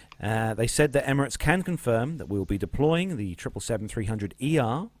 They said that Emirates can confirm that we will be deploying the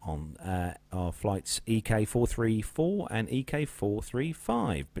 777-300ER on our flights EK434 and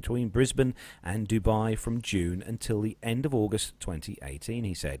EK435 between Brisbane and Dubai from June until the end of August 2018,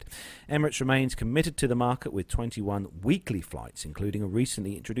 he said. Emirates remains committed to the market with 21 weekly flights, including a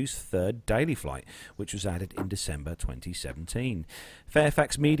recently introduced third daily flight, which was added in December 2017.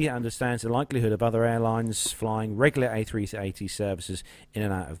 Fairfax Media understands the likelihood of other airlines flying regular A380 services in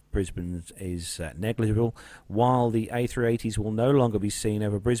and out of Brisbane is negligible. While the A380s will no longer be seen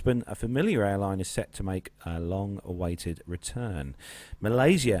over Brisbane, a familiar airline is set to make a long-awaited return.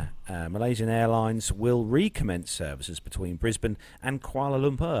 Malaysian Airlines will recommence services between Brisbane and Kuala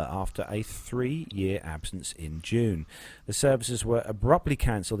Lumpur after a 3-year absence in June. The services were abruptly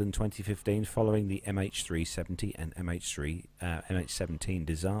cancelled in 2015 following the MH370 and MH17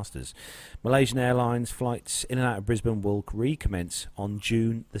 disasters. Malaysian Airlines flights in and out of Brisbane will recommence on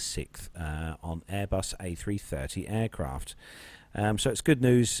June the 6th on Airbus A330 aircraft. So it's good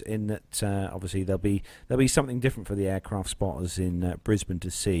news in that obviously there'll be something different for the aircraft spotters in Brisbane to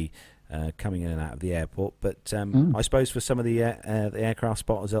see coming in and out of the airport. But I suppose for some of the aircraft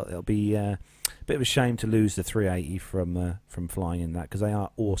spotters, it'll be a bit of a shame to lose the 380 from flying in that, because they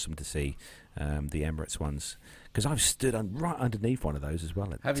are awesome to see. the Emirates ones, because I've stood right underneath one of those as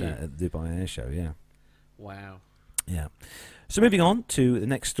well at the Dubai Air Show. Yeah. Wow. Yeah. So moving on to the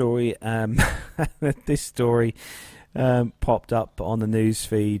next story. This story popped up on the news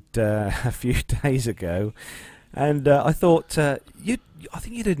feed a few days ago, and I thought I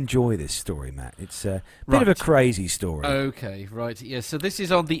think you'd enjoy this story, Matt. It's a bit of a crazy story. Okay, right. Yeah. So this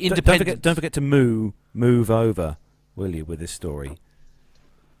is on the Independent. Don't forget to move over, will you, with this story?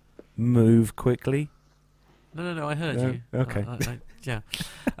 Move quickly. No. I heard you. Okay. Yeah.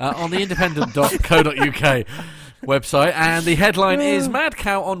 On the independent.co.uk website, and the headline is "Mad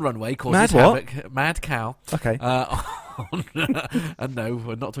Cow on Runway Causes Havoc." Mad Cow. Okay. And no,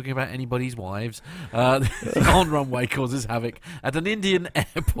 we're not talking about anybody's wives. On runway causes havoc at an Indian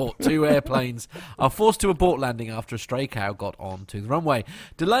airport. 2 airplanes are forced to abort landing after a stray cow got onto the runway.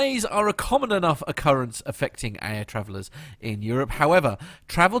 Delays are a common enough occurrence affecting air travellers in Europe. However,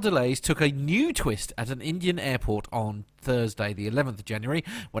 travel delays took a new twist at an Indian airport on Thursday, the 11th of January,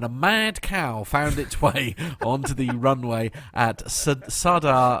 when a mad cow found its way onto the runway at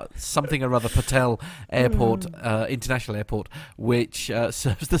Sardar something or other Patel Airport, International Airport, which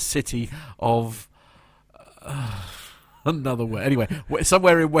serves the city of another way. Anyway,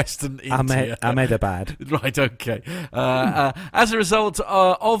 somewhere in Western India. Ahmedabad. Right, okay. As a result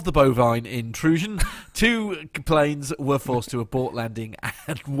of the bovine intrusion, 2 planes were forced to abort landing,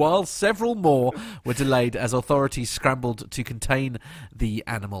 and while several more were delayed as authorities scrambled to contain the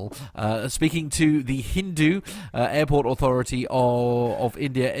animal. Speaking to the Hindu Airport Authority of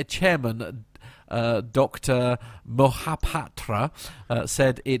India, chairman Dr. Mohapatra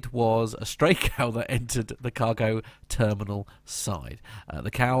said it was a stray cow that entered the cargo terminal side.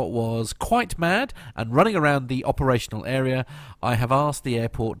 The cow was quite mad and running around the operational area. I have asked the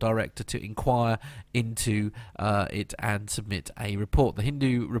airport director to inquire into it and submit a report. The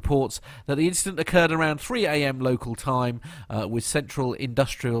Hindu reports that the incident occurred around 3 a.m. local time, with Central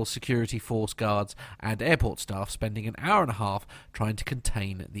Industrial Security Force guards and airport staff spending an hour and a half trying to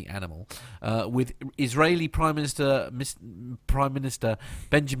contain the animal. With Israeli Prime Minister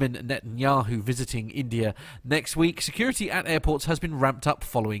Benjamin Netanyahu visiting India next week, security at airports has been ramped up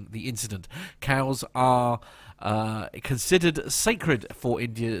following the incident. Cows are considered sacred for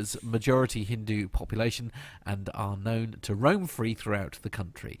India's majority Hindu population and are known to roam free throughout the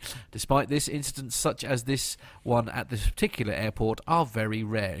country. Despite this, incidents such as this one at this particular airport are very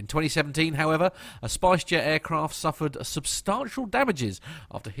rare. In 2017, however, a SpiceJet aircraft suffered substantial damages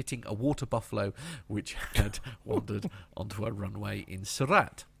after hitting a water buffalo which had wandered onto a runway in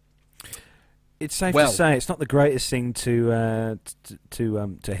Surat. It's safe to say it's not the greatest thing to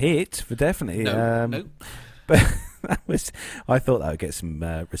hit, for definitely. No. But I thought that would get some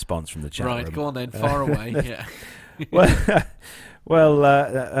response from the chat room. Right, go on then, far away. Yeah.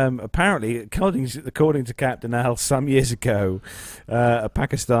 Apparently, according to Captain Al, some years ago, a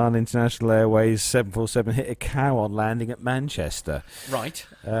Pakistan International Airways 747 hit a cow on landing at Manchester. Right.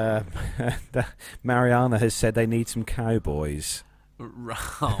 Mariana has said they need some cowboys.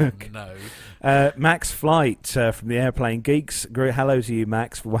 Oh, no. Max Flight from the Airplane Geeks. Hello to you,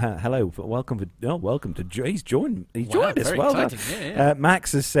 Max. Hello. Welcome to. He's joined us. Well done. Yeah.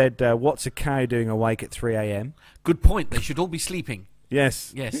 Max has said, what's a cow doing awake at 3 a.m.? Good point. They should all be sleeping.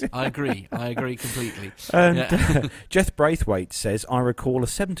 Yes. Yes, I agree. I agree completely. And Jeff Braithwaite says, I recall a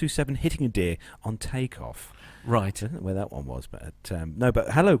 727 hitting a deer on takeoff. Right. I don't know where that one was, but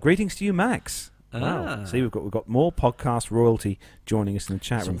but hello, greetings to you, Max. Wow. See, we've got more podcast royalty joining us in the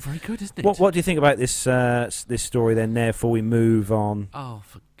chat room. Very good, isn't it? What do you think about this this story then? There, before we move on. Oh,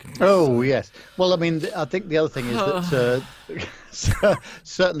 for goodness sake. Yes. Well, I mean, I think the other thing is that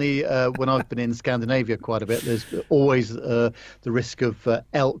certainly when I've been in Scandinavia quite a bit, there's always the risk of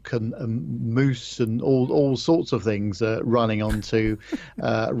elk and moose and all sorts of things running onto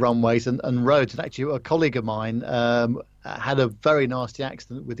runways and roads. And actually, a colleague of mine had a very nasty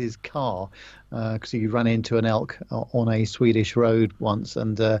accident with his car because he ran into an elk on a Swedish road once,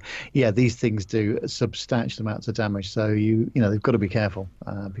 and these things do substantial amounts of damage. So they've got to be careful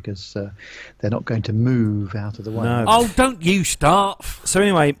because they're not going to move out of the way. No. Oh, don't you start! So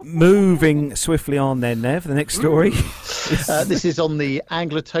anyway, moving swiftly on then, Nev, the next story. This is on the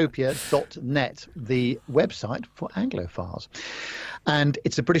Anglotopia.net, the website for Anglophiles. And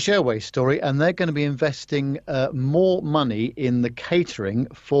it's a British Airways story, and they're going to be investing more money in the catering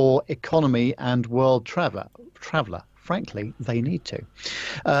for economy and world traveller frankly, they need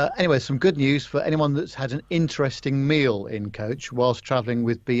to. Anyway, some good news for anyone that's had an interesting meal in coach whilst travelling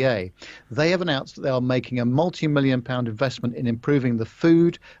with BA. They have announced that they are making a multi-million-pound investment in improving the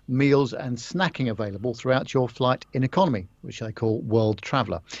food, meals and snacking available throughout your flight in economy, which they call World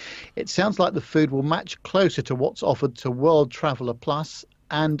Traveller. It sounds like the food will match closer to what's offered to World Traveller Plus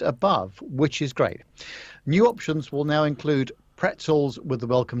and above, which is great. New options will now include pretzels with the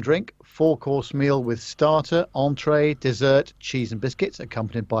welcome drink, 4-course meal with starter, entree, dessert, cheese and biscuits,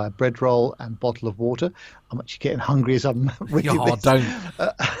 accompanied by a bread roll and bottle of water. I'm actually getting hungry as I'm reading this. Don't.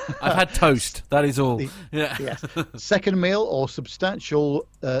 I've had toast. That is all. Yeah. Yes. Second meal or substantial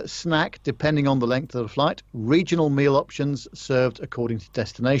snack, depending on the length of the flight. Regional meal options served according to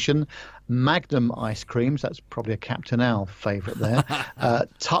destination. Magnum ice creams. That's probably a Captain Al favourite there.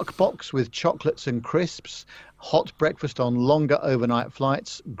 Tuck box with chocolates and crisps. Hot breakfast on longer overnight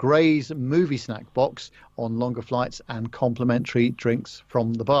flights, Gray's movie snack box on longer flights, and complimentary drinks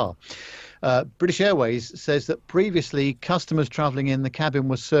from the bar. British Airways says that previously customers travelling in the cabin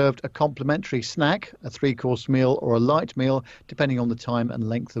were served a complimentary snack, a 3-course meal or a light meal, depending on the time and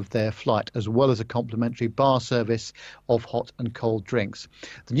length of their flight, as well as a complimentary bar service of hot and cold drinks.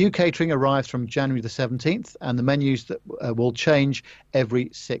 The new catering arrives from January the 17th, and the menus that will change every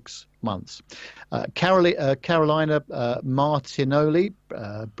 6 months. Carolina Martinoli,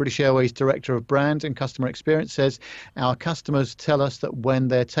 British Airways Director of Brand and Customer Experience, says our customers tell us that when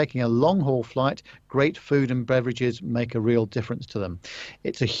they're taking a long-haul flight, great food and beverages make a real difference to them.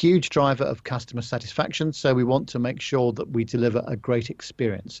 It's a huge driver of customer satisfaction, so we want to make sure that we deliver a great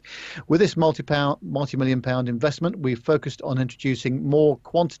experience. With this multi-million pound investment, we've focused on introducing more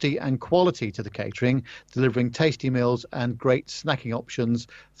quantity and quality to the catering, delivering tasty meals and great snacking options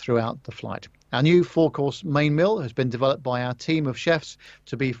throughout the flight. Our new 4-course main meal has been developed by our team of chefs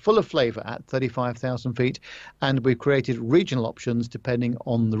to be full of flavour at 35,000 feet, and we've created regional options depending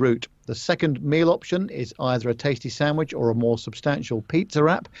on the route. The second meal option is either a tasty sandwich or a more substantial pizza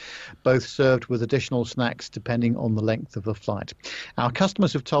wrap, both served with additional snacks depending on the length of the flight. Our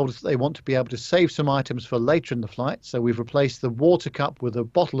customers have told us that they want to be able to save some items for later in the flight, so we've replaced the water cup with a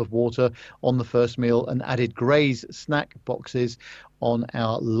bottle of water on the first meal and added Gray's snack boxes on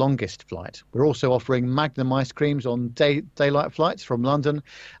our longest flight. We're also offering Magnum ice creams on daylight flights from London,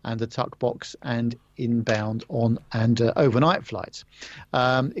 and a tuck box and inbound on and overnight flights.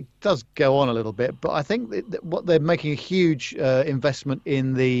 It does go on a little bit, but I think that what they're making a huge investment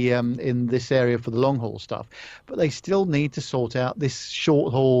in this area for the long haul stuff, but they still need to sort out this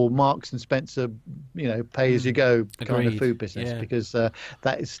short haul Marks and Spencer, pay as you go kind of food business, because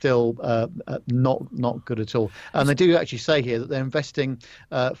that is still not good at all. And they do actually say here that they're investing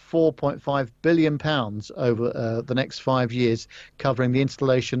 £4.5 billion over the next 5 years, covering the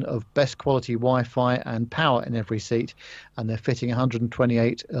installation of best quality Wi-Fi and power in every seat, and they're fitting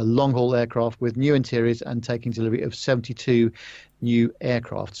 128 long-haul aircraft with new interiors and taking delivery of 72 new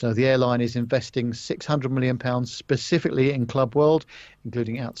aircraft. So the airline is investing £600 million specifically in Club World,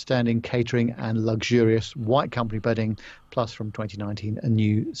 including outstanding catering and luxurious white company bedding, plus from 2019 a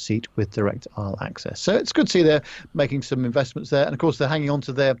new seat with direct aisle access. So it's good to see they're making some investments there, and of course they're hanging on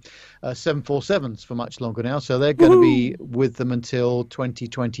to their 747s for much longer now, so they're going to be with them until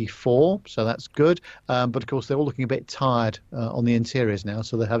 2024, so that's good. But of course they're all looking a bit tired on the interiors now,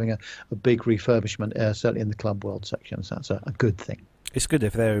 so they're having a big refurbishment, certainly in the Club World section, so that's a good thing. It's good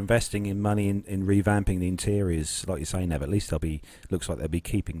if they're investing in money in revamping the interiors, like you say, Nev. At least looks like they'll be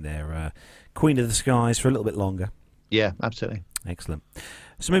keeping their Queen of the Skies for a little bit longer. Yeah, absolutely. Excellent.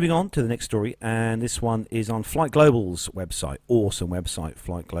 So moving on to the next story, and this one is on Flight Global's website, awesome website,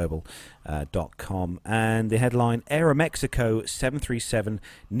 flightglobal.com, and the headline, Aeromexico 737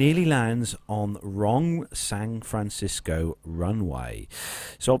 nearly lands on wrong San Francisco runway.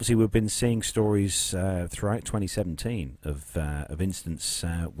 So obviously we've been seeing stories throughout 2017 of incidents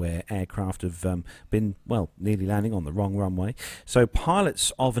where aircraft have been, nearly landing on the wrong runway. So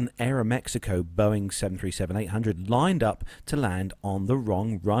pilots of an Aeromexico Boeing 737-800 lined up to land on the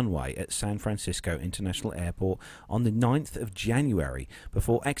wrong runway at San Francisco International Airport on the 9th of January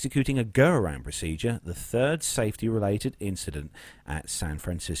before executing a go-around procedure, the third safety-related incident at San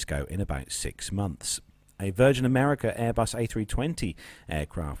Francisco in about 6 months. A Virgin America Airbus A320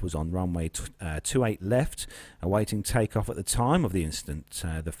 aircraft was on runway 28 left, awaiting takeoff at the time of the incident,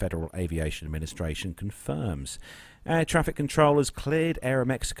 the Federal Aviation Administration confirms. Air traffic controllers cleared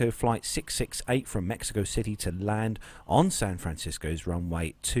Aeromexico Flight 668 from Mexico City to land on San Francisco's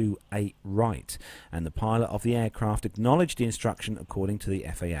runway 28 right, and the pilot of the aircraft acknowledged the instruction according to the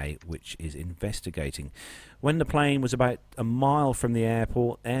FAA, which is investigating. When the plane was about a mile from the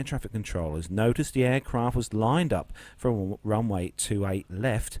airport, air traffic controllers noticed the aircraft was lined up from runway 28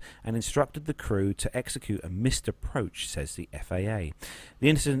 left and instructed the crew to execute a missed approach, says the FAA. The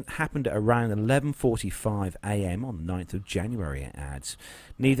incident happened at around 11:45 a.m. on the 9th of January, it adds.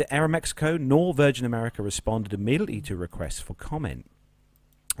 Neither Aeromexico nor Virgin America responded immediately to requests for comment.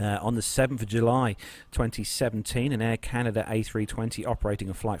 On the 7th of July 2017, an Air Canada A320 operating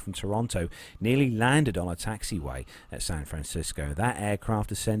a flight from Toronto nearly landed on a taxiway at San Francisco. That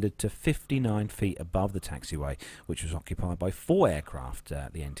aircraft ascended to 59 feet above the taxiway, which was occupied by 4 aircraft,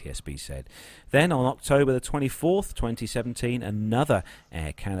 the NTSB said. Then on October the 24th, 2017, another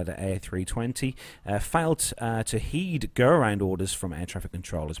Air Canada A320 failed to heed go-around orders from air traffic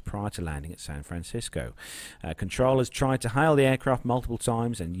controllers prior to landing at San Francisco. Controllers tried to hail the aircraft multiple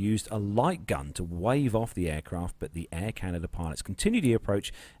times and used a light gun to wave off the aircraft, but the Air Canada pilots continued the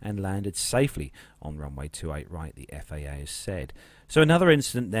approach and landed safely on runway 28 right, the FAA has said. So another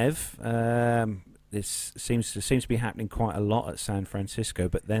incident, Nev. This seems to be happening quite a lot at San Francisco,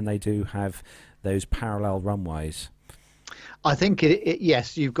 but then they do have those parallel runways. I think,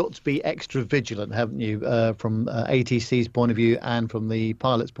 yes, you've got to be extra vigilant, haven't you, from ATC's point of view and from the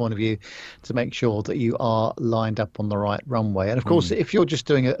pilot's point of view, to make sure that you are lined up on the right runway. And, of course, if you're just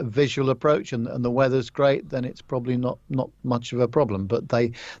doing a visual approach and the weather's great, then it's probably not much of a problem. But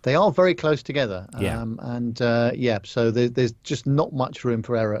they are very close together. So there's just not much room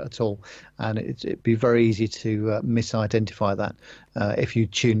for error at all. And it'd be very easy to misidentify that if you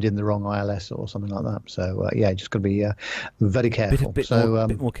tuned in the wrong ILS or something like that. So, just got to be very careful.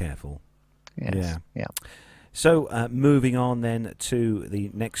 Bit more careful. Yes, yeah. So moving on then to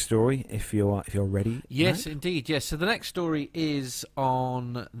the next story, if you're ready. Yes, Matt? Indeed. Yes. So the next story is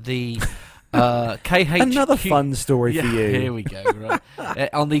on the KHQ. Another fun story for you. Here we go. Right.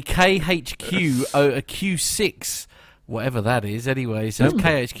 On the KHQ Q6. Whatever that is, anyway. So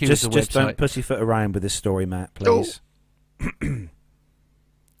KHQ is the website. Just don't pussyfoot around with this story, Matt, please.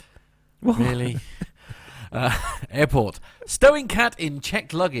 Really? Airport. Stowing cat in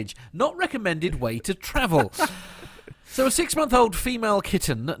checked luggage. Not recommended way to travel. So a 6-month-old female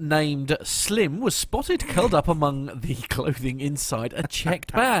kitten named Slim was spotted curled up among the clothing inside a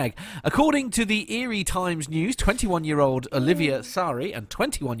checked bag. According to the Erie Times News, 21-year-old Olivia Sari and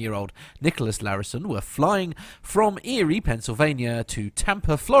 21-year-old Nicholas Larison were flying from Erie, Pennsylvania to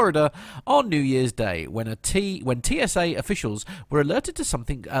Tampa, Florida on New Year's Day when TSA officials were alerted to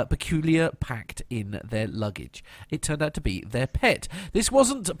something peculiar packed in their luggage. It turned out to be their pet. This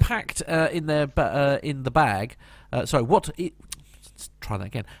wasn't packed in the bag. Try that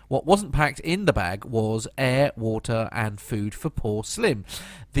again. What wasn't packed in the bag was air, water, and food for poor Slim.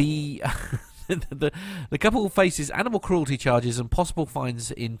 The couple faces animal cruelty charges and possible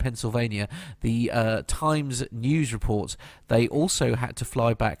fines in Pennsylvania. The Times News reports they also had to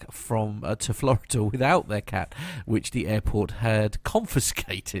fly back to Florida without their cat, which the airport had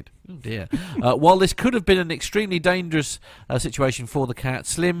confiscated. Oh dear. While this could have been an extremely dangerous situation for the cat,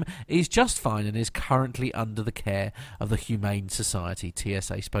 Slim is just fine and is currently under the care of the Humane Society,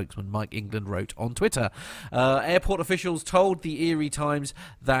 TSA spokesman Mike England wrote on Twitter. Airport officials told the Erie Times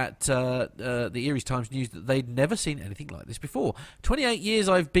the Erie Times News that they'd never seen anything like this before. 28 years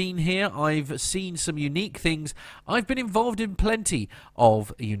I've been here. I've seen some unique things. I've been involved in plenty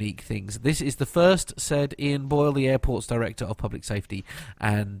of unique things. This is the first, said Ian Boyle, the airport's director of public safety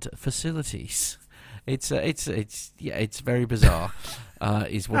and facilities. It's very bizarre.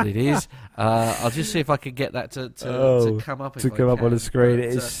 Is what it is. I'll just see if I can get that to come up. Up on the screen.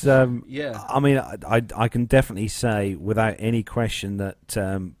 It's yeah. I mean, I can definitely say without any question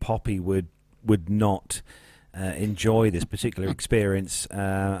that Poppy would not enjoy this particular experience.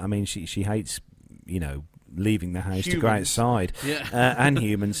 I mean, she hates leaving the house to go outside, and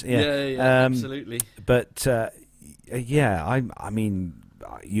humans. Yeah, absolutely. But I mean.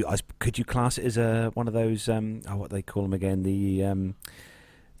 Could you class it as one of those? What they call them again?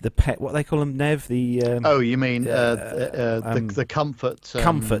 The pet. What they call them, Nev? You mean the comfort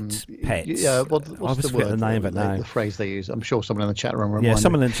pets? Yeah. What's the word? The name of it now. The phrase they use. I'm sure someone in the chat room reminded. Yeah,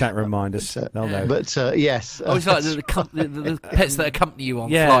 someone in the chat room remind us. They'll know. But yes. It's like the pets that accompany you on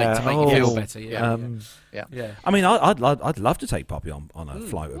flight to make you feel better. Yeah. I mean, I'd love to take Poppy on a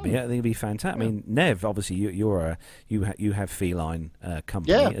flight with me. I think it'd be fantastic. I mean, Nev, obviously you have feline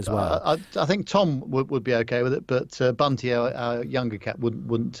company as well. I think Tom would be okay with it, but Bunty, our younger cat,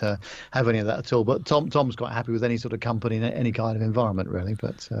 wouldn't wouldn't have any of that at all. But Tom's quite happy with any sort of company in any kind of environment, really.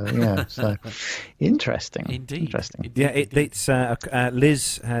 But yeah, so interesting. Indeed. Interesting. Yeah, it's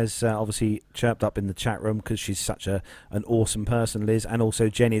Liz has obviously chirped up in the chat room because she's such an awesome person, Liz, and also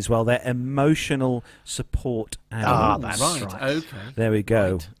Jenny as well. They're emotional support animals. That's right. Okay. There we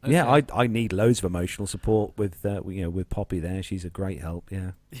go. Right. Okay. Yeah, I need loads of emotional support with with Poppy there. She's a great help.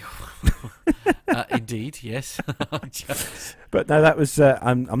 Yeah. Indeed, yes. But no, that was.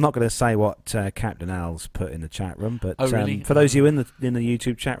 I'm not going to say what Captain Al's put in the chat room, but really? For those of you in the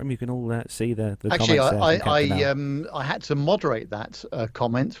YouTube chat room, you can all see the Actually, comments there from I had to moderate that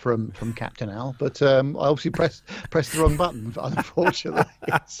comment from Captain Al, but I obviously pressed the wrong button, unfortunately.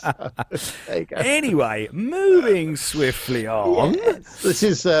 So, there you go. Anyway, moving swiftly on. Yes. This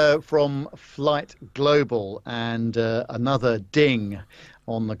is from Flight Global, and another ding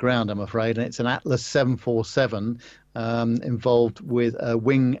on the ground, I'm afraid, and it's an Atlas 747 involved with a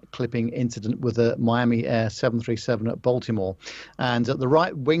wing clipping incident with a Miami Air 737 at Baltimore. And at the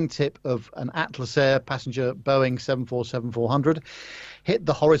right wingtip of an Atlas Air passenger Boeing 747-400 hit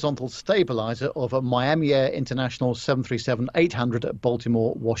the horizontal stabilizer of a Miami Air International 737-800 at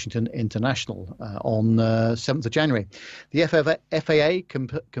Baltimore Washington International on 7th of January. The FAA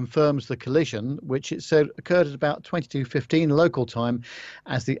confirms the collision, which it said occurred at about 22:15 local time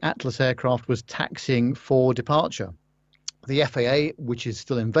as the Atlas aircraft was taxiing for departure. The FAA, which is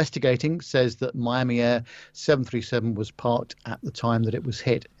still investigating, says that Miami Air 737 was parked at the time that it was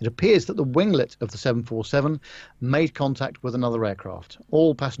hit. It appears that the winglet of the 747 made contact with another aircraft.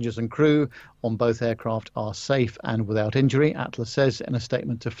 All passengers and crew on both aircraft are safe and without injury, Atlas says in a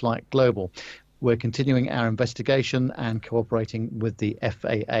statement to Flight Global. We're continuing our investigation and cooperating with the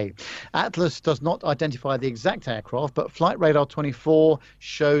FAA. Atlas does not identify the exact aircraft, but Flight Radar 24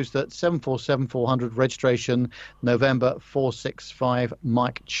 shows that 747-400 registration November 465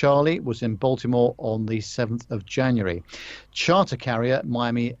 Mike Charlie was in Baltimore on the 7th of January. Charter carrier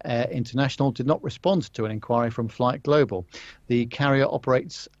Miami Air International did not respond to an inquiry from Flight Global. The carrier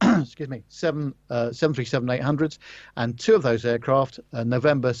operates 737-800s, and two of those aircraft,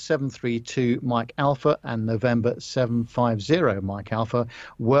 November 732 Mike Alpha and November 750 Mike Alpha,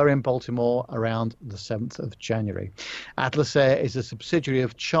 were in Baltimore around the 7th of January. Atlas Air is a subsidiary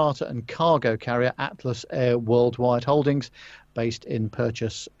of charter and cargo carrier Atlas Air Worldwide Holdings, based in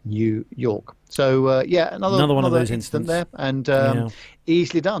Purchase, New York. So, another one of those incidents there, and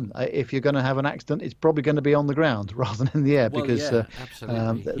easily done. If you're going to have an accident, it's probably going to be on the ground rather than in the air, because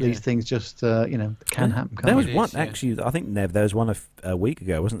these things just can happen. There was one actually. I think Nev, there was one a week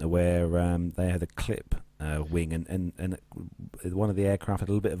ago, wasn't there, where they had a clip wing, and one of the aircraft had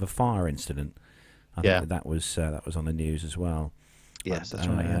a little bit of a fire incident. I think that was on the news as well. Yes, that's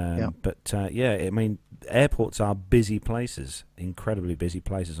right. But I mean, airports are busy places, incredibly busy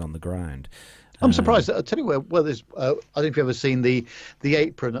places on the ground. I'm surprised. I'll tell you where there's. I don't know if you've ever seen the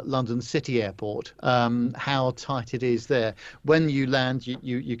apron at London City Airport. How tight it is there. When you land,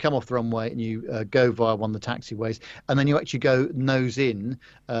 you come off the runway and you go via one of the taxiways, and then you actually go nose in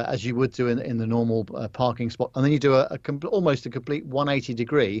as you would do in the normal parking spot, and then you do almost a complete 180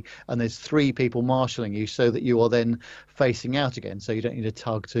 degree, and there's three people marshalling you so that you are then facing out again, so you don't need a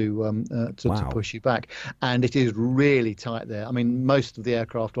tug to push you back. And it is really tight there. I mean, most of the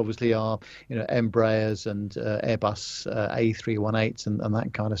aircraft obviously are Embraers and Airbus A318s and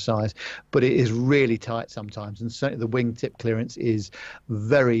that kind of size, but it is really tight sometimes, and certainly the wingtip clearance is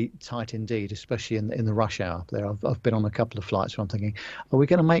very tight indeed, especially in the rush hour there. I've been on a couple of flights where I'm thinking, are we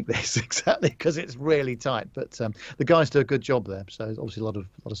going to make this? Exactly, because it's really tight, but the guys do a good job there, so there's obviously a lot of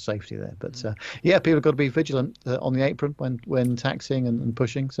safety there. But people have got to be vigilant on the apron when taxiing and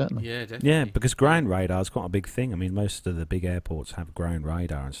pushing, certainly. Yeah, definitely. Yeah, because ground radar is quite a big thing. I mean, most of the big airports have ground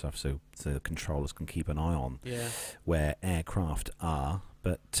radar and stuff, so the controllers can keep an eye on where aircraft are.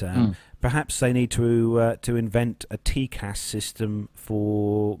 But perhaps they need to invent a TCAS system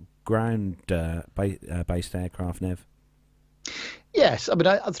for ground based aircraft, Nev. Yes, I mean,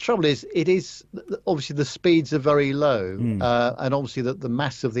 the trouble is, it is obviously the speeds are very low, and obviously the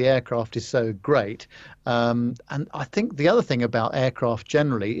mass of the aircraft is so great. And I think the other thing about aircraft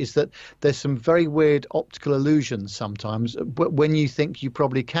generally is that there's some very weird optical illusions sometimes when you think you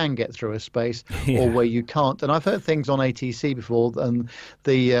probably can get through a space or where you can't. And I've heard things on ATC before, and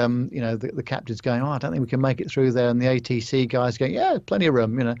the captain's going, I don't think we can make it through there, and the ATC guys going, yeah, plenty of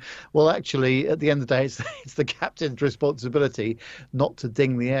room. Well, actually, at the end of the day, it's the captain's responsibility not to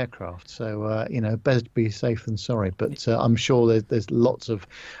ding the aircraft. So, better to be safe than sorry. But I'm sure there's lots of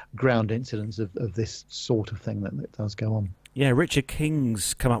ground incidents of this sort of thing that does go on. Yeah, Richard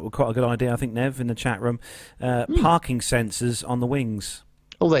King's come up with quite a good idea, I think, Nev, in the chat room. Parking sensors on the wings.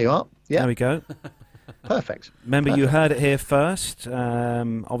 Oh, there you are. Yeah. There we go. Perfect. Remember, you heard it here first.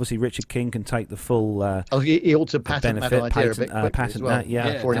 Obviously, Richard King can take the full he ought to patent that idea patent, a bit quickly as well,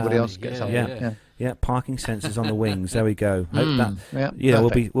 before anybody else gets on. Yeah, parking sensors on the wings. There we go.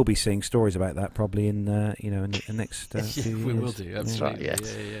 We'll be seeing stories about that probably in in the next few years. We will do. That's right. Yes.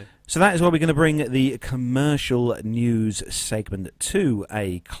 Yeah. So that is where we're going to bring the commercial news segment to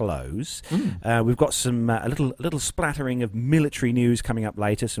a close. We've got some a little splattering of military news coming up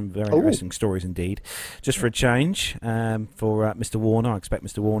later. Some very interesting stories indeed. Just for a change, for Mr. Warner, I expect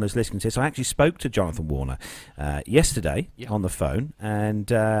Mr. Warner's listening to this. I actually spoke to Jonathan Warner yesterday on the phone, and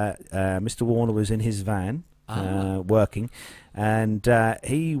Mr. Warner was in his van working, and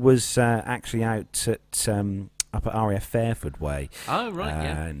he was actually out at up at RAF Fairford Way. Oh, right,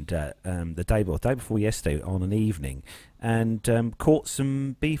 and the day before yesterday on an evening, and caught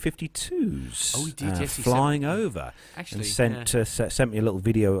some B-52s he did, yes, flying over. Actually, and sent me a little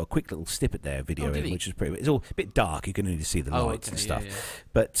video, a quick little snippet there, which is pretty. It's all a bit dark. You can only see the lights and stuff.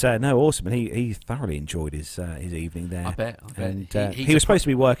 But no, awesome, and he thoroughly enjoyed his evening there. I bet. And he was supposed to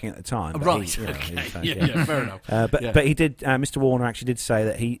be working at the time. But right. Fair enough. But he did. Mr. Warner actually did say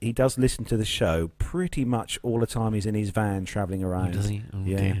that he does listen to the show pretty much all the time he's in his van travelling around. Oh, does he? Oh,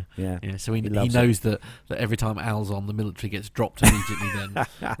 yeah. So he knows that every time Al's on, the military gets dropped immediately then.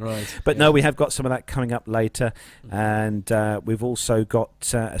 Right. But no, we have got some of that coming up later, and we've also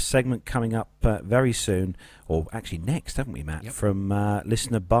got a segment coming up very soon, or actually next, haven't we, Matt? From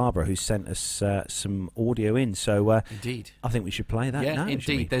listener Barbara, who sent us some audio in. So indeed, I think we should play that now.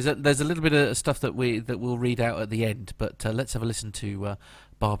 Indeed, there's a little bit of stuff that we'll read out at the end, but let's have a listen to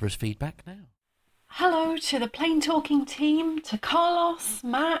Barbara's feedback now. Hello to the Plain Talking team, to Carlos,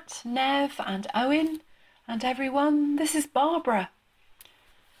 Matt, Nev and Owen and everyone. This is Barbara.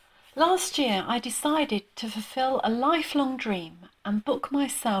 Last year I decided to fulfill a lifelong dream and book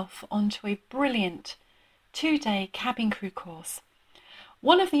myself onto a brilliant 2-day cabin crew course.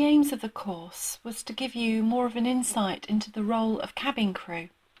 One of the aims of the course was to give you more of an insight into the role of cabin crew.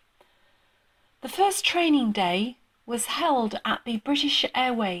 The first training day was held at the British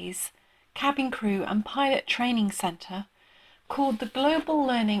Airways Cabin Crew and Pilot Training Centre, called the Global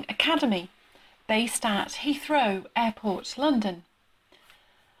Learning Academy, based at Heathrow Airport, London.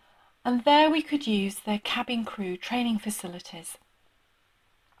 And there we could use their cabin crew training facilities.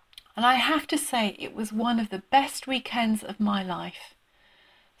 And I have to say, it was one of the best weekends of my life.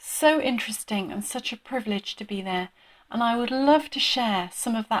 So interesting and such a privilege to be there, and I would love to share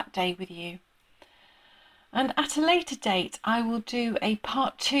some of that day with you. And at a later date, I will do a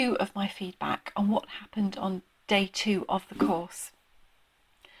part 2 of my feedback on what happened on day 2 of the course.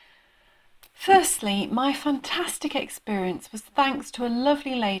 Firstly, my fantastic experience was thanks to a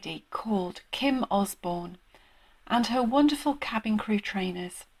lovely lady called Kim Osborne and her wonderful cabin crew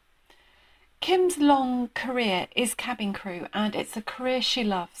trainers. Kim's long career is cabin crew, and it's a career she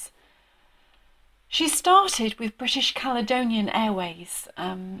loves. She started with British Caledonian Airways,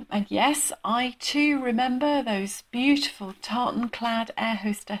 and yes, I too remember those beautiful tartan-clad air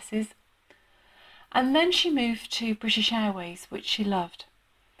hostesses. And then she moved to British Airways, which she loved.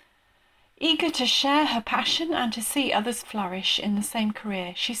 Eager to share her passion and to see others flourish in the same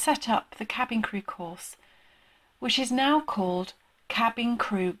career, she set up the Cabin Crew course, which is now called Cabin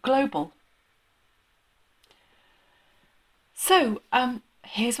Crew Global. So,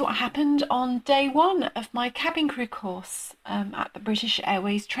 here's what happened on day 1 of my cabin crew course at the British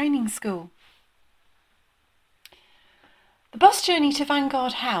Airways Training School. The bus journey to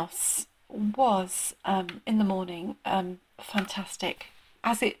Vanguard House was, in the morning, fantastic.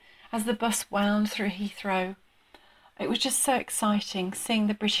 As the bus wound through Heathrow, it was just so exciting seeing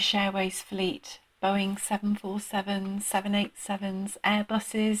the British Airways fleet, Boeing 747s, 787s,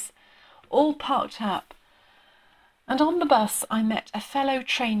 Airbuses, all parked up. And on the bus I met a fellow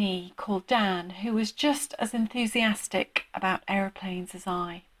trainee called Dan, who was just as enthusiastic about aeroplanes as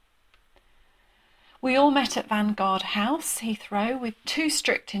I. We all met at Vanguard House, Heathrow, with 2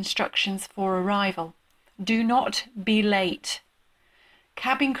 strict instructions for arrival. Do not be late.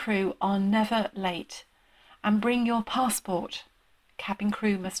 Cabin crew are never late. And bring your passport. Cabin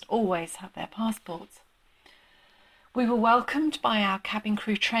crew must always have their passports. We were welcomed by our cabin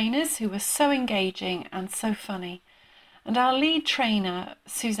crew trainers, who were so engaging and so funny. And our lead trainer,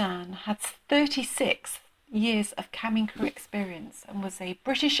 Suzanne, had 36 years of cabin crew experience and was a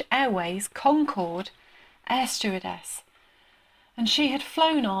British Airways Concorde air stewardess. And she had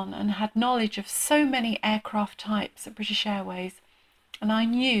flown on and had knowledge of so many aircraft types at British Airways, and I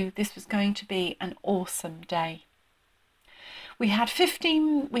knew this was going to be an awesome day. We had a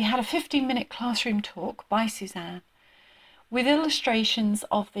 15-minute classroom talk by Suzanne, with illustrations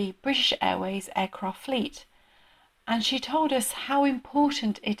of the British Airways aircraft fleet, and she told us how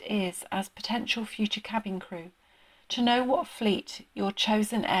important it is as potential future cabin crew to know what fleet your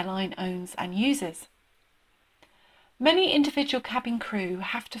chosen airline owns and uses. Many individual cabin crew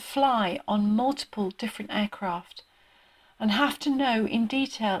have to fly on multiple different aircraft and have to know in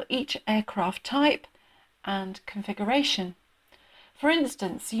detail each aircraft type and configuration. For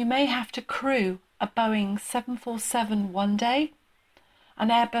instance, you may have to crew a Boeing 747 one day, an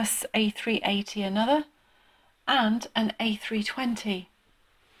Airbus A380 another, and an A320.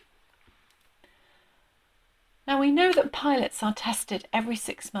 Now we know that pilots are tested every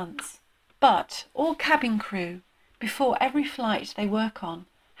 6 months, but all cabin crew, before every flight they work on,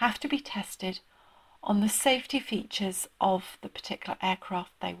 have to be tested on the safety features of the particular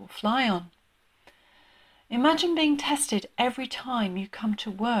aircraft they will fly on. Imagine being tested every time you come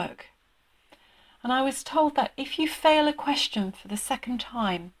to work. And I was told that if you fail a question for the second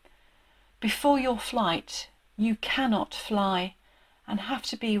time before your flight, you cannot fly and have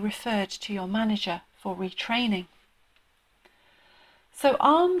to be referred to your manager for retraining. So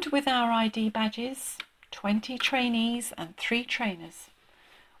armed with our ID badges, 20 trainees and 3 trainers,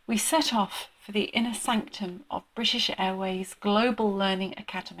 we set off for the inner sanctum of British Airways Global Learning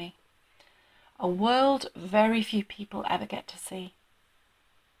Academy, a world very few people ever get to see.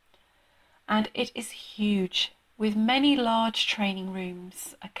 And it is huge, with many large training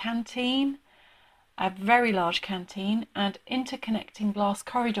rooms, a canteen, a very large canteen, and interconnecting glass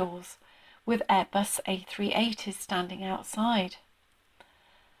corridors with Airbus A380s standing outside.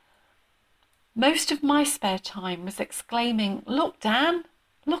 Most of my spare time was exclaiming, "Look, Dan,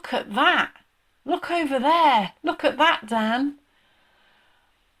 look at that! Look over there! Look at that, Dan!"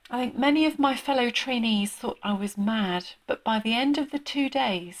 I think many of my fellow trainees thought I was mad, but by the end of the 2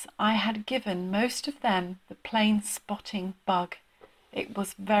 days, I had given most of them the plane spotting bug. It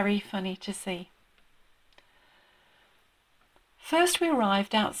was very funny to see. First, we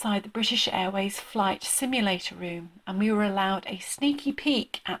arrived outside the British Airways flight simulator room, and we were allowed a sneaky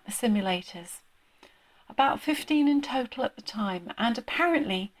peek at the simulators. About 15 in total at the time, and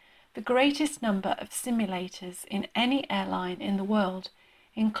apparently the greatest number of simulators in any airline in the world,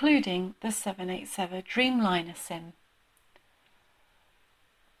 including the 787 Dreamliner sim.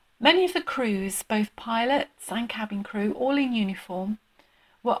 Many of the crews, both pilots and cabin crew, all in uniform,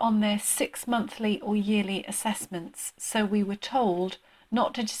 were on their 6 monthly or yearly assessments, so we were told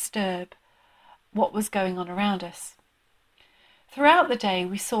not to disturb what was going on around us. Throughout the day,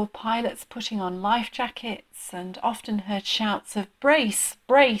 we saw pilots putting on life jackets and often heard shouts of "brace,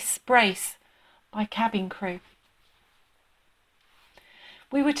 brace, brace" by cabin crew.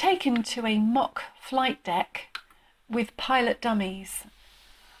 We were taken to a mock flight deck with pilot dummies,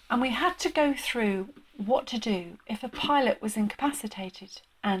 and we had to go through what to do if a pilot was incapacitated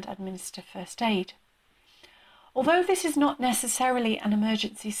and administer first aid. Although this is not necessarily an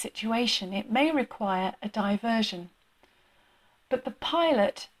emergency situation, it may require a diversion. But the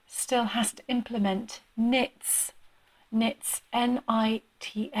pilot still has to implement NITS,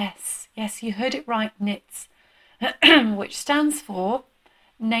 N-I-T-S. Yes, you heard it right, NITS, which stands for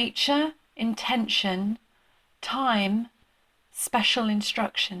Nature, Intention, Time, Special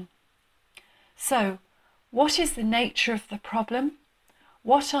Instruction. So, what is the nature of the problem?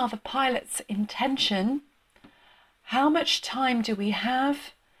 What are the pilot's intention? How much time do we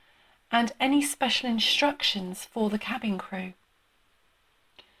have? And any special instructions for the cabin crew?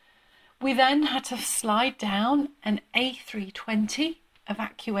 We then had to slide down an A320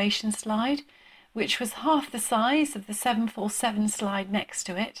 evacuation slide, which was half the size of the 747 slide next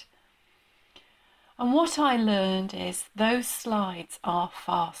to it. And what I learned is those slides are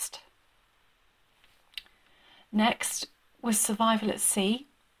fast. Next was survival at sea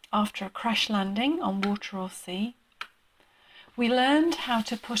after a crash landing on water or sea. We learned how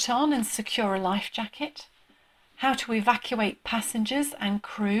to put on and secure a life jacket, how to evacuate passengers and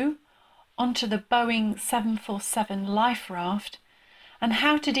crew onto the Boeing 747 life raft, and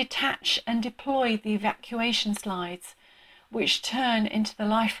how to detach and deploy the evacuation slides, which turn into the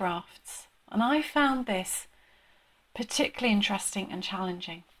life rafts. And I found this particularly interesting and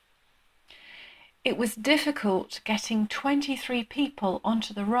challenging. It was difficult getting 23 people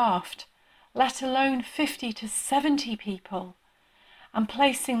onto the raft, let alone 50 to 70 people, and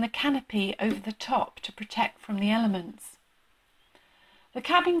placing the canopy over the top to protect from the elements. The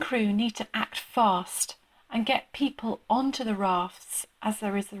cabin crew need to act fast and get people onto the rafts, as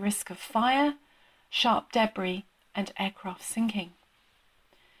there is the risk of fire, sharp debris and aircraft sinking.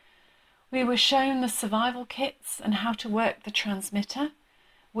 We were shown the survival kits and how to work the transmitter,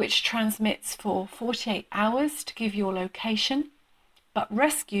 which transmits for 48 hours to give your location, but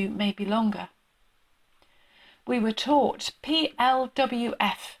rescue may be longer. We were taught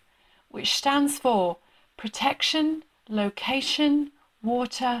PLWF, which stands for Protection, Location,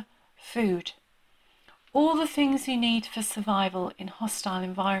 Water, Food. All the things you need for survival in hostile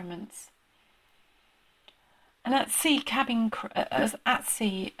environments. And as cabin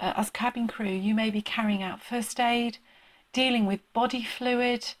crew, you may be carrying out first aid, dealing with body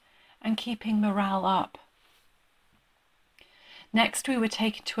fluid, and keeping morale up. Next, we were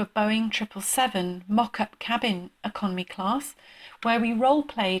taken to a Boeing 777 mock-up cabin economy class, where we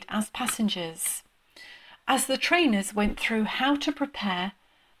role-played as passengers, as the trainers went through how to prepare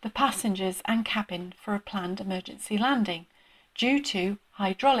the passengers and cabin for a planned emergency landing due to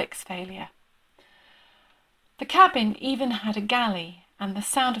hydraulics failure. The cabin even had a galley and the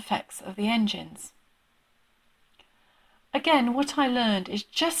sound effects of the engines. Again, what I learned is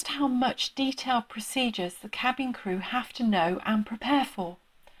just how much detailed procedures the cabin crew have to know and prepare for.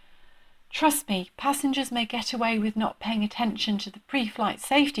 Trust me, passengers may get away with not paying attention to the pre-flight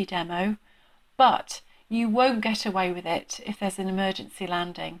safety demo, but you won't get away with it if there's an emergency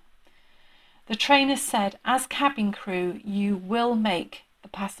landing. The trainer said, as cabin crew, you will make the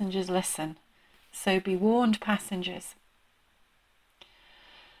passengers listen. So be warned, passengers.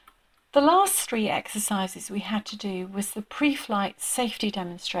 The last 3 exercises we had to do was the pre-flight safety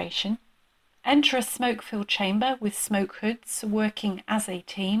demonstration, enter a smoke-filled chamber with smoke hoods working as a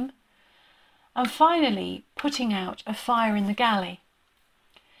team, and finally putting out a fire in the galley.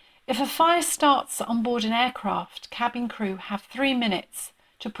 If a fire starts on board an aircraft, cabin crew have 3 minutes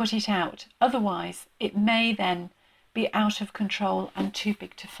to put it out, otherwise it may then be out of control and too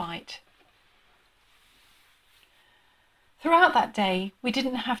big to fight. Throughout that day, we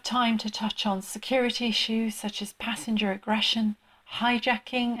didn't have time to touch on security issues such as passenger aggression,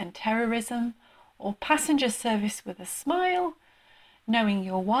 hijacking and terrorism, or passenger service with a smile, knowing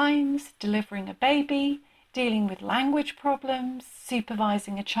your wines, delivering a baby, dealing with language problems,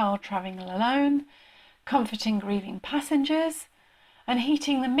 supervising a child travelling alone, comforting grieving passengers, and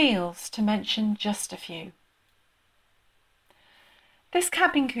heating the meals, to mention just a few. This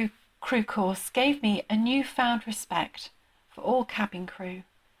cabin crew course gave me a newfound respect for all cabin crew,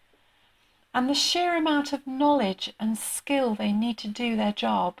 and the sheer amount of knowledge and skill they need to do their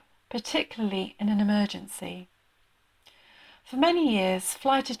job, particularly in an emergency. For many years,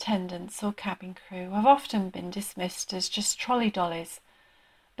 flight attendants or cabin crew have often been dismissed as just trolley dollies,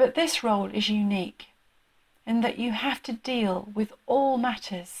 but this role is unique in that you have to deal with all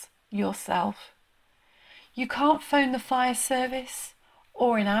matters yourself. You can't phone the fire service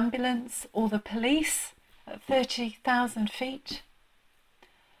or an ambulance or the police at 30,000 feet,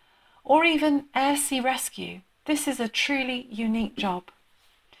 or even air-sea rescue. This is a truly unique job.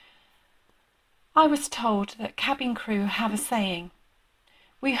 I was told that cabin crew have a saying,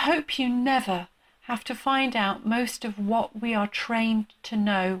 "We hope you never have to find out most of what we are trained to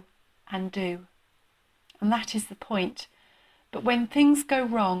know and do." And that is the point. But when things go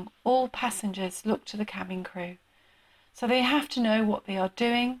wrong, all passengers look to the cabin crew. So they have to know what they are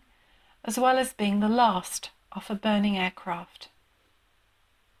doing, as well as being the last off a burning aircraft.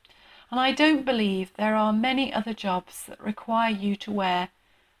 And I don't believe there are many other jobs that require you to wear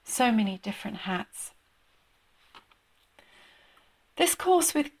so many different hats. This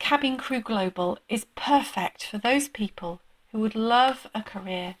course with Cabin Crew Global is perfect for those people who would love a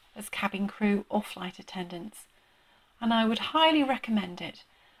career as cabin crew or flight attendants, and I would highly recommend it.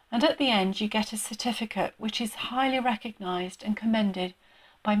 And at the end you get a certificate which is highly recognised and commended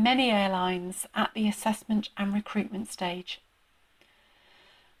by many airlines at the assessment and recruitment stage.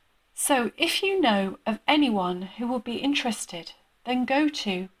 So if you know of anyone who will be interested, then go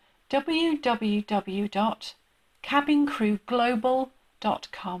to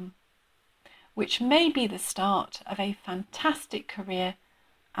www.cabincrewglobal.com, which may be the start of a fantastic career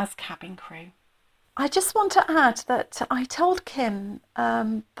as cabin crew. I just want to add that I told Kim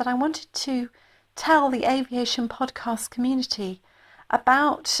that I wanted to tell the aviation podcast community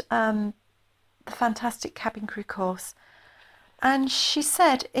about the fantastic cabin crew course. And she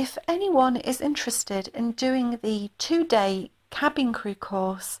said if anyone is interested in doing the 2-day cabin crew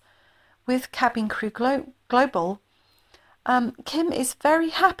course with Cabin Crew Global, Kim is very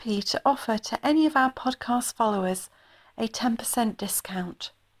happy to offer to any of our podcast followers a 10%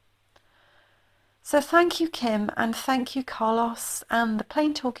 discount. So thank you, Kim, and thank you, Carlos, and the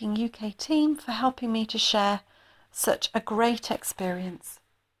Plane Talking UK team for helping me to share such a great experience.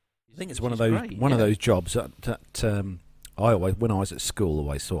 I think it's one of those jobs that I always, when I was at school,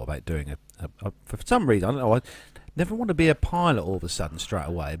 always thought about doing. For some reason, I don't know, never want to be a pilot all of a sudden straight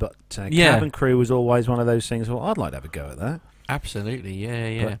away, but cabin crew was always one of those things. Well, I'd like to have a go at that. Absolutely,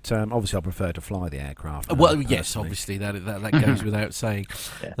 yeah. But obviously, I prefer to fly the aircraft. Well, yes, obviously that goes without saying.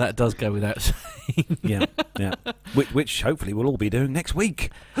 Yeah. That does go without saying. yeah. Which hopefully we'll all be doing next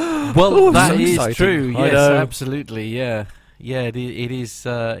week. Well, that so is exciting. true. I Yes, know. absolutely. Yeah. It is.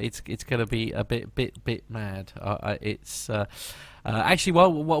 It's going to be a bit mad. It's. Actually,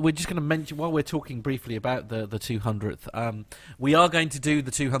 while we're just going to mention, while we're talking briefly about the 200th, we are going to do the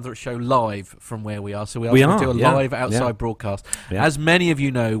 200th show live from where we are. So we are going to do a live outside broadcast. Yeah. As many of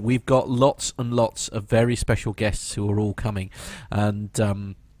you know, we've got lots and lots of very special guests who are all coming,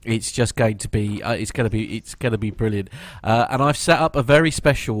 and it's just going to be it's going to be brilliant. And I've set up a very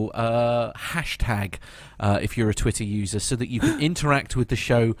special hashtag if you're a Twitter user, so that you can interact with the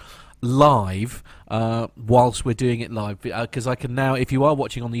show live whilst we're doing it live, because I can now, if you are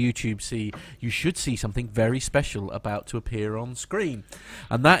watching on the YouTube, you should see something very special about to appear on screen,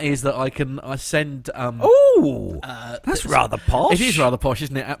 and that is that I send that's rather posh. It is rather posh,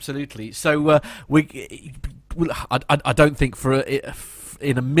 isn't it? Absolutely. So I don't think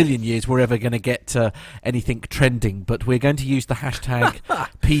in a million years we're ever going to get anything trending, but we're going to use the hashtag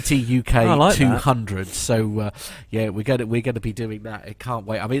PTUK200. So we're going to be doing that. I can't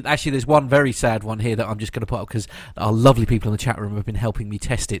wait. I mean, actually, there's one very sad one here that I'm just going to put up because our lovely people in the chat room have been helping me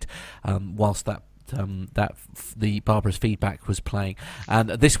test it whilst the Barbara's feedback was playing. And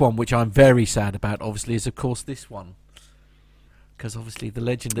this one, which I'm very sad about, obviously, is of course this one. Because obviously the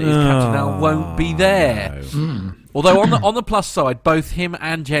legend that is Captain Al won't be there. No. Although on the plus side, both him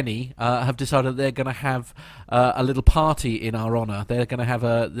and Jenny have decided they're going to have a little party in our honour. They're going to have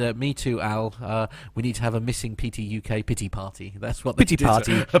Me Too, Al. We need to have a missing PT UK pity party. That's what pity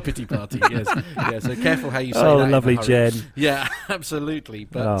party. A pity party. Yes. Yeah. So careful how you say that. Oh, lovely Jen. Yeah, absolutely.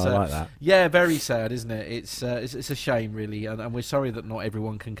 But I like that. Yeah, very sad, isn't it? It's a shame, really, and we're sorry that not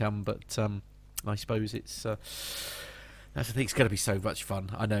everyone can come. But I suppose it's. I think it's going to be so much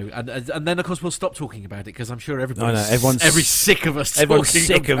fun. I know, and then of course we'll stop talking about it because I'm sure everyone's sick of us. Everyone's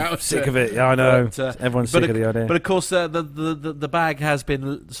sick of it. I know. But, everyone's sick of the idea. But of course, the bag has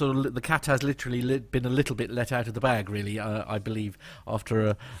been the cat has literally been a little bit let out of the bag. Really, I believe after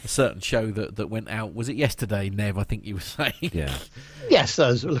a certain show that went out. Was it yesterday, Nev? I think you were saying. Yeah. Yes,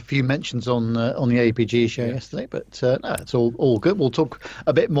 there's a few mentions on the APG show yesterday, but no, it's all good. We'll talk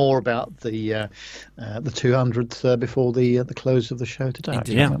a bit more about the 200th before the close of the show today.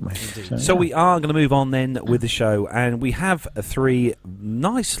 Indeed. So we are going to move on then with the show, and we have three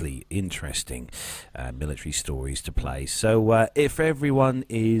nicely interesting military stories to play. So if everyone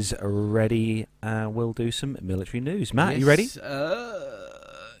is ready, we'll do some military news. Matt, you ready?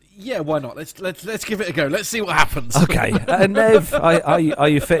 Yeah, why not? Let's give it a go. Let's see what happens. Okay, Nev, are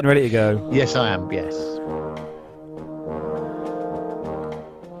you fit and ready to go? Yes, I am. Yes.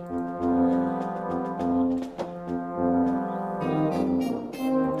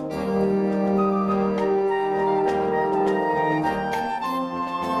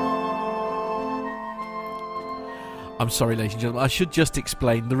 I'm sorry, ladies and gentlemen. I should just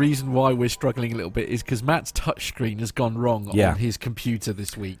explain the reason why we're struggling a little bit is because Matt's touchscreen has gone wrong on his computer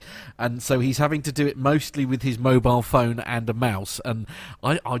this week, and so he's having to do it mostly with his mobile phone and a mouse. And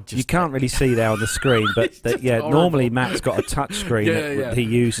I just you can't really see that on the screen, but normally Matt's got a touchscreen that he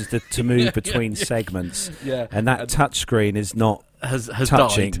uses to move between segments, and that touchscreen is not. Has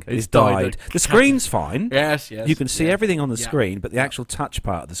touching died. It's died. The screen's fine. Yes. You can see everything on the screen, but the actual touch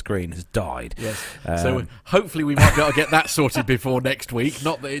part of the screen has died. Yes. So hopefully we might be able to get that sorted before next week.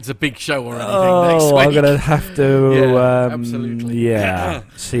 Not that it's a big show or anything next week. I'm going to have to absolutely.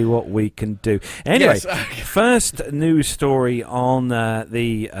 see what we can do. Anyway, first news story on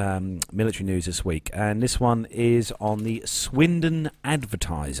the military news this week, and this one is on the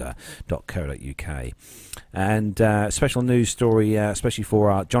swindonadvertiser.co.uk. And special news story, especially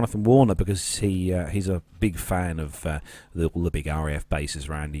for Jonathan Warner, because he's a big fan of all the big RAF bases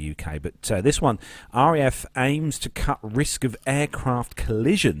around the UK. But this one, RAF aims to cut risk of aircraft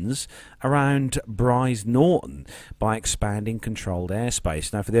collisions around Brize Norton by expanding controlled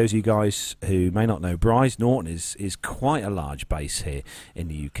airspace. Now, for those of you guys who may not know, Brize Norton is quite a large base here in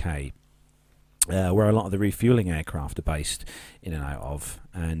the UK. Where a lot of the refuelling aircraft are based in and out of.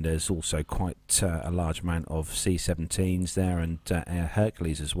 and there's also quite a large amount of C-17s there and Air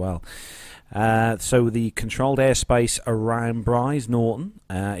Hercules as well. So the controlled airspace around Brize Norton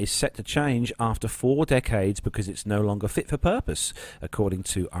is set to change after 4 decades because it's no longer fit for purpose, according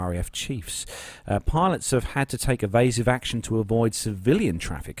to RAF chiefs. Pilots have had to take evasive action to avoid civilian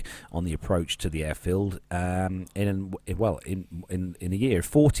traffic on the approach to the airfield in a year.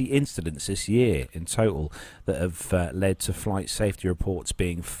 40 incidents this year in total that have led to flight safety reports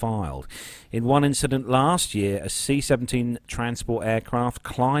being filed. In one incident last year, a C-17 transport aircraft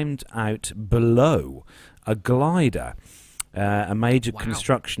climbed out below a glider. A major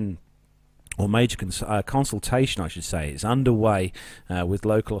construction or major consultation, I should say, is underway with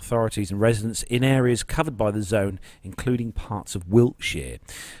local authorities and residents in areas covered by the zone, including parts of Wiltshire.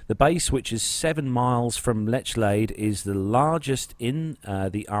 The base, which is 7 miles from Lechlade, is the largest in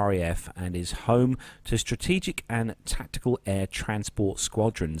the RAF and is home to strategic and tactical air transport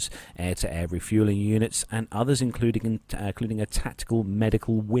squadrons, air-to-air refuelling units, and others, including a tactical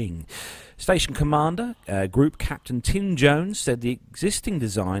medical wing. Station Commander, Group Captain Tim Jones, said the existing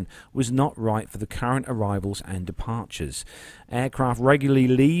design was not right for the current arrivals and departures. Aircraft regularly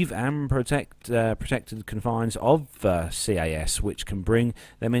leave and protected confines of CAS, which can bring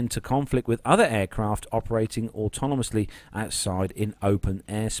them into conflict with other aircraft operating autonomously outside in open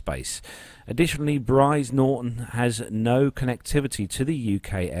airspace. Additionally, Brize Norton has no connectivity to the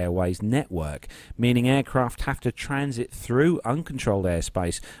UK Airways network, meaning aircraft have to transit through uncontrolled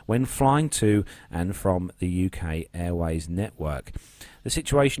airspace when flying to and from the UK Airways network. The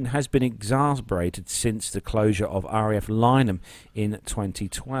situation has been exacerbated since the closure of RAF Lyneham in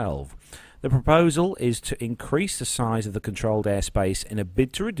 2012. The proposal is to increase the size of the controlled airspace in a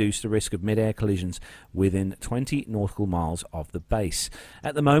bid to reduce the risk of mid-air collisions within 20 nautical miles of the base.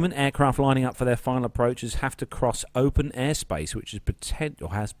 At the moment, aircraft lining up for their final approaches have to cross open airspace, which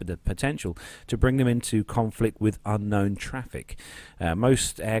has the potential to bring them into conflict with unknown traffic.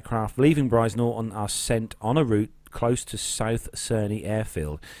 Most aircraft leaving Brize Norton are sent on a route close to South Cerney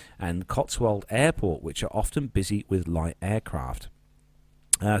Airfield and Cotswold Airport, which are often busy with light aircraft.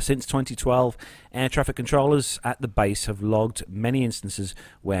 Since 2012, air traffic controllers at the base have logged many instances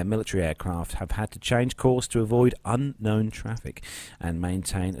where military aircraft have had to change course to avoid unknown traffic and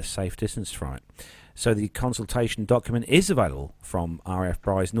maintain a safe distance from it. So the consultation document is available from RAF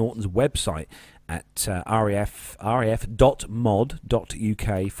Brize Norton's website at raf.mod.uk/RAF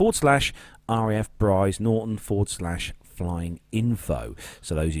Brize Norton /flying info.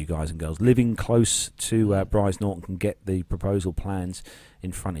 So those of you guys and girls living close to Brize Norton can get the proposal plans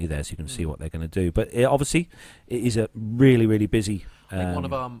in front of you there so you can see what they're going to do. But obviously it is a really, really busy... I think one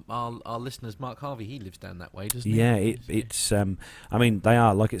of our listeners, Mark Harvey, he lives down that way, doesn't he? Yeah, it's... I mean, they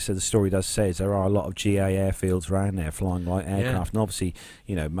are, like it said, the story does say, there are a lot of GA airfields around there flying light aircraft. Yeah. And obviously,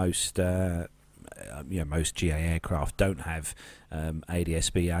 most GA aircraft don't have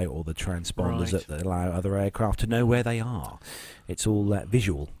ADS-B out or the transponders that allow other aircraft to know where they are. It's all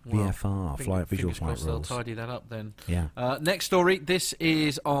visual, VFR, visual flight rules. They'll tidy that up then. Yeah. Next story, this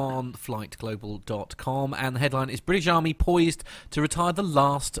is on flightglobal.com, and the headline is British Army poised to retire the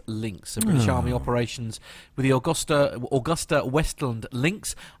last Lynx. The British Army operations with the Augusta Westland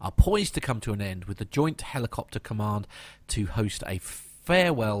Lynx are poised to come to an end, with the Joint Helicopter Command to host a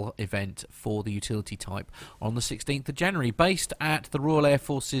farewell event for the utility type on the 16th of January, based at the Royal Air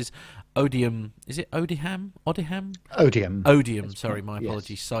Force's Odium, is it Odiham? Odium, sorry, my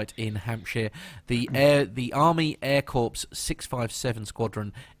apologies, yes. Site in Hampshire. The Army Air Corps 657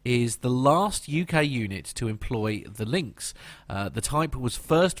 Squadron is the last UK unit to employ the Lynx. The type was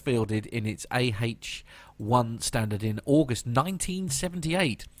first fielded in its AH-1 standard in August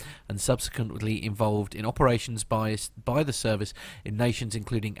 1978 and subsequently involved in operations by the service in nations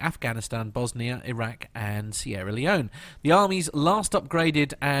including Afghanistan, Bosnia, Iraq and Sierra Leone. The Army's last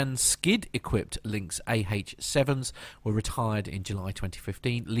upgraded and skid-equipped Lynx AH-7s were retired in July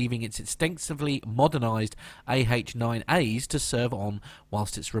 2015, leaving its extensively modernised AH-9As to serve on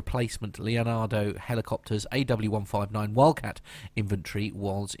whilst its replacement Leonardo helicopters AW159 Wildcat inventory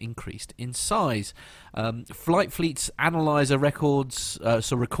was increased in size. Flight Fleet's analyzer records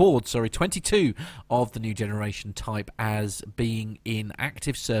 22 of the new generation type as being in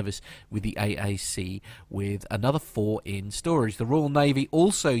active service with the AAC, with another 4 in storage. The Royal Navy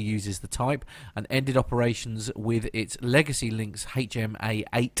also uses is the type, and ended operations with its legacy Lynx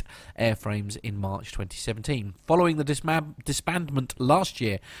HMA-8 airframes in March 2017. Following the disbandment last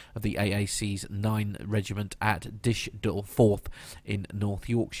year of the AAC's 9 Regiment at Dishdorf in North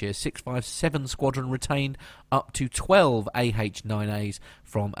Yorkshire, 657 Squadron retained up to 12 AH-9As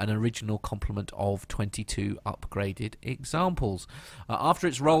from an original complement of 22 upgraded examples. After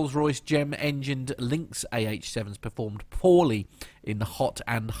its Rolls-Royce GEM-engined Lynx AH-7s performed poorly in the hot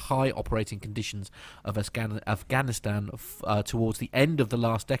and high operating conditions of Afghanistan towards the end of the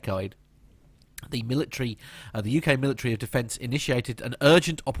last decade, the UK Military of Defence initiated an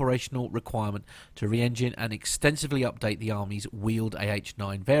urgent operational requirement to re-engine and extensively update the Army's wheeled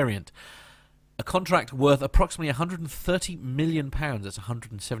AH-9 variant. A contract worth approximately £130 million, that's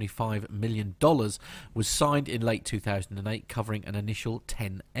 $175 million, was signed in late 2008, covering an initial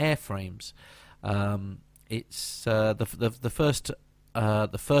 10 airframes. It's the first.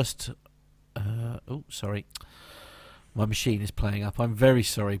 Sorry, my machine is playing up. I'm very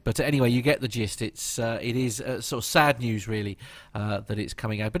sorry, but anyway, you get the gist. It is sort of sad news, really, that it's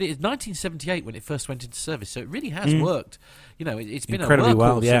coming out. But it is 1978 when it first went into service, so it really has worked. You know, it's been incredibly a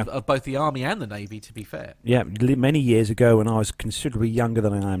workhorse well, of both the Army and the Navy, to be fair. Yeah, many years ago when I was considerably younger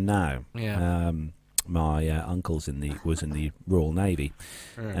than I am now. Yeah. My uncle's was in the Royal Navy,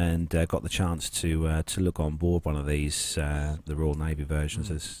 and got the chance to look on board one of these, the Royal Navy versions.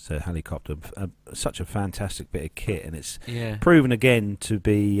 It's a helicopter, such a fantastic bit of kit, and it's proven again to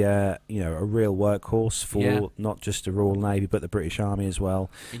be a real workhorse for not just the Royal Navy but the British Army as well.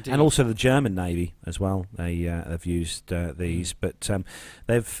 Indeed. And also the German Navy as well. They've used these, but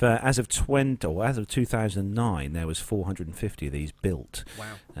they've as of 2009 there was 450 of these built.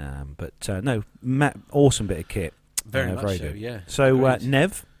 Wow! Awesome bit of kit. Very much good. Yeah. So,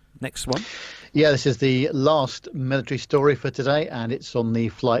 Nev, next one. Yeah, this is the last military story for today, and it's on the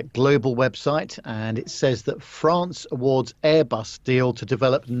Flight Global website, and it says that France awards Airbus deal to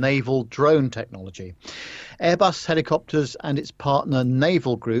develop naval drone technology. Airbus Helicopters and its partner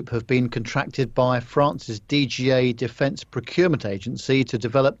Naval Group have been contracted by France's DGA Defence Procurement Agency to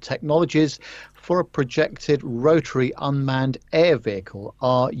develop technologies for a projected rotary unmanned air vehicle,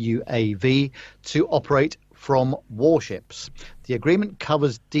 RUAV, to operate from warships. The agreement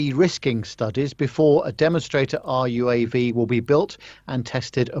covers de-risking studies before a demonstrator RUAV will be built and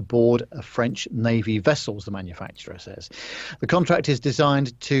tested aboard a French Navy vessels, the manufacturer says. The contract is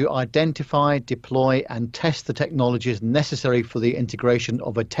designed to identify, deploy and test the technologies necessary for the integration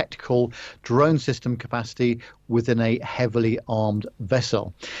of a tactical drone system capacity within a heavily armed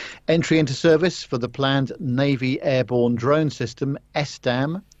vessel. Entry into service for the planned Navy Airborne Drone System,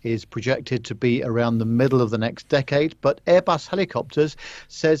 SDAM, is projected to be around the middle of the next decade, but Airbus Helicopters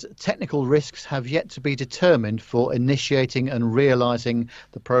says technical risks have yet to be determined for initiating and realising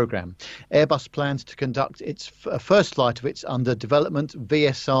the programme. Airbus plans to conduct its first flight of its under development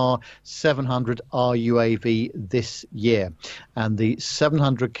VSR 700 RUAV this year, and the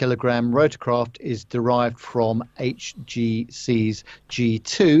 700-kilogram rotorcraft is derived from HGC's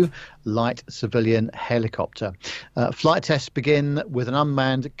G2 light civilian helicopter. Flight tests begin with an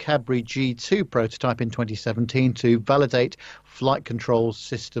unmanned Cabri G2 prototype in 2017 to validate flight control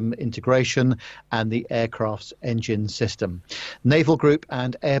system integration and the aircraft's engine system. Naval Group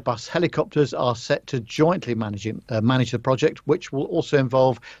and Airbus Helicopters are set to jointly manage the project, which will also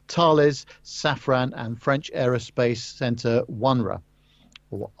involve Thales, Safran and French Aerospace Centre ONERA.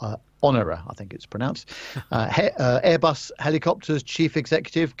 Honora, I think it's pronounced. Airbus Helicopters Chief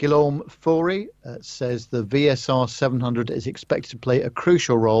Executive Guillaume Faury says the VSR 700 is expected to play a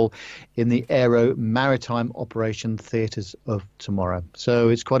crucial role in the aero maritime operation theatres of tomorrow. So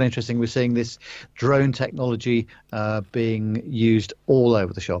it's quite interesting. We're seeing this drone technology being used all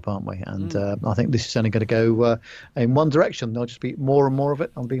over the shop, aren't we? And I think this is only going to go in one direction. There'll just be more and more of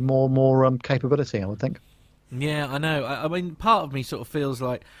it. There'll be more and more capability, I would think. Yeah, I know. I mean, part of me sort of feels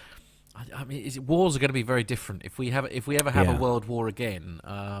like, I mean, wars are going to be very different. If we ever have a world war again,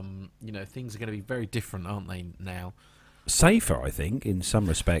 things are going to be very different, aren't they? Now, safer, I think, in some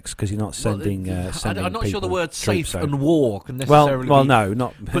respects, because you're not sending. I'm not sure the word "safe" and "war" can necessarily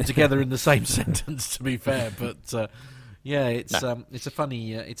not put together in the same sentence. To be fair, but it's a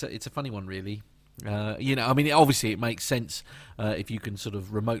funny one, really. I mean, obviously, it makes sense if you can sort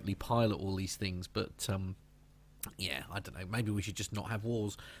of remotely pilot all these things, but. Yeah, I don't know. Maybe we should just not have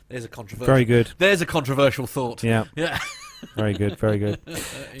wars. There's a controversial. Very good. There's a controversial thought. Yeah. Very good. Very good.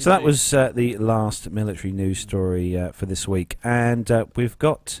 So that was the last military news story for this week, and we've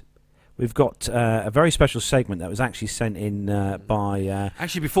got we've got a very special segment that was actually sent in by...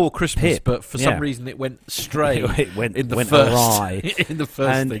 actually before Christmas, Pip. but for some reason it went stray. It went first, awry. in the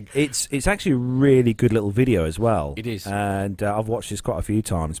first and thing. It's actually a really good little video as well. It is. And I've watched this quite a few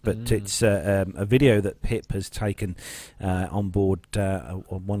times, but it's a video that Pip has taken on board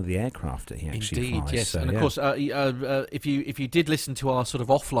on one of the aircraft that he actually flies. Yes. So, and of course, if you did listen to our sort of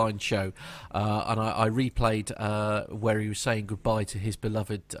offline show, and I replayed where he was saying goodbye to his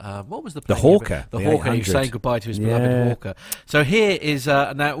beloved, what was the plane? Hawker. The Hawker. He was saying goodbye to his beloved Hawker. So here is,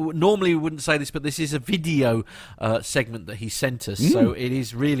 now normally we wouldn't say this, but this is a video segment that he sent us, so it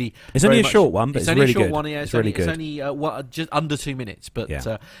is really... It's only a short one, but it's really good. It's really good. It's only just under 2 minutes, but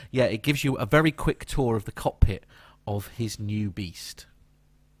it gives you a very quick tour of the cockpit of his new beast.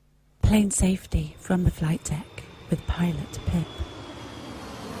 Plane safety from the flight deck with pilot Pip.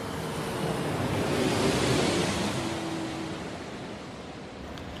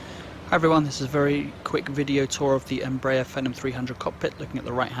 Hi everyone, this is a very quick video tour of the Embraer Phenom 300 cockpit. Looking at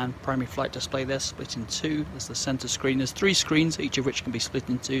the right hand primary flight display there, split in two. There's the centre screen. There's 3 screens, each of which can be split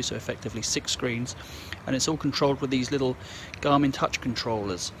in two, so effectively 6 screens. And it's all controlled with these little Garmin touch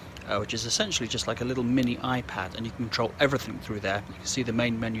controllers, which is essentially just like a little mini iPad, and you can control everything through there. You can see the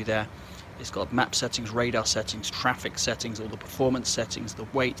main menu there. It's got map settings, radar settings, traffic settings, all the performance settings, the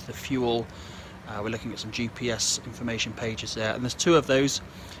weight, the fuel. We're looking at some GPS information pages there, and there's 2 of those,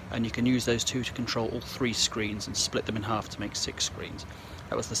 and you can use those 2 to control all 3 screens and split them in half to make 6 screens.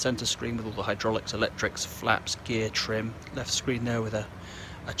 That was the centre screen with all the hydraulics, electrics, flaps, gear, trim. Left screen there with a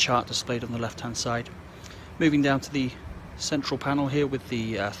chart displayed on the left hand side. Moving down to the central panel here with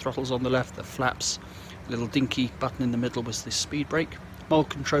the throttles on the left, the flaps, a little dinky button in the middle was the speed brake. Mold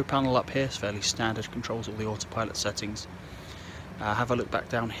control panel up here is fairly standard, controls all the autopilot settings. Have a look back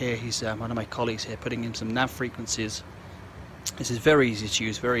down here. He's one of my colleagues here putting in some nav frequencies. This is very easy to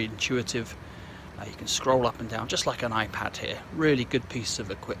use, very intuitive. You can scroll up and down just like an iPad here. Really good piece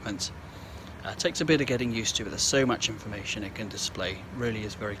of equipment. Takes a bit of getting used to, but there's so much information it can display. Really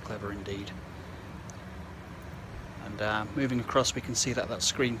is very clever indeed. And moving across, we can see that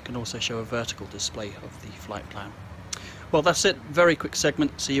screen can also show a vertical display of the flight plan. Well, that's it. Very quick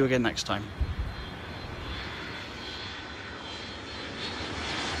segment. See you again next time.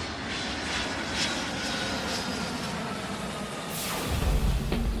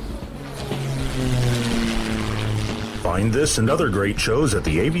 Find this and other great shows at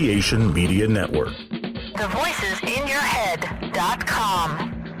the Aviation Media Network. TheVoicesInYourHead.com.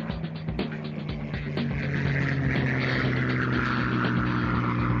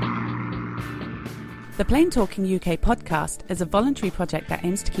 The Plane Talking UK podcast is a voluntary project that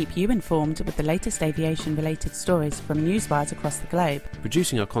aims to keep you informed with the latest aviation-related stories from newswires across the globe.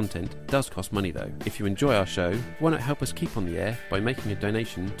 Producing our content does cost money though. If you enjoy our show, why not help us keep on the air by making a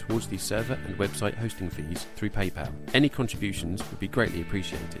donation towards the server and website hosting fees through PayPal. Any contributions would be greatly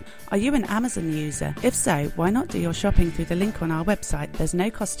appreciated. Are you an Amazon user? If so, why not do your shopping through the link on our website? There's no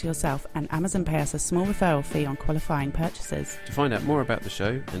cost to yourself, and Amazon pay us a small referral fee on qualifying purchases. To find out more about the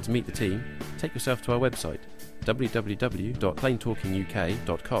show and to meet the team, take yourself to our website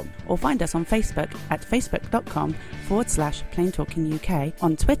www.planetalkinguk.com, or find us on Facebook at facebook.com/planetalkinguk,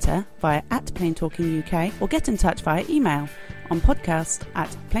 on Twitter via @planetalkinguk, or get in touch via email on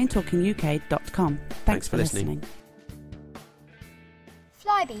podcast@planetalkinguk.com. Thanks for listening.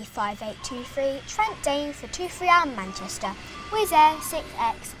 Flybe 5823, Trent Dane for 23 Manchester, Wizz Air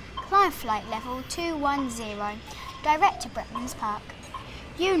 6X, climb flight level 210, direct to Bretlands Park.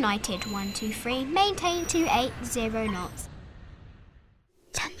 United 123, maintain 280 knots.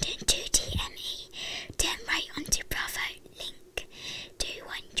 London 2TME, turn right onto Bravo, link,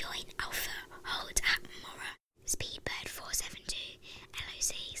 21 join Alpha, hold at Mora, Speedbird 472,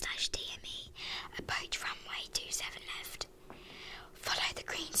 LOC/TME, approach runway 27 left, follow the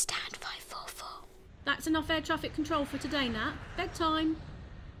green stand 544. That's enough air traffic control for today, Nat. Bedtime.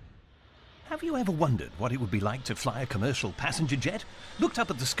 Have you ever wondered what it would be like to fly a commercial passenger jet? Looked up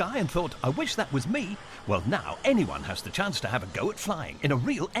at the sky and thought, I wish that was me? Well, now anyone has the chance to have a go at flying in a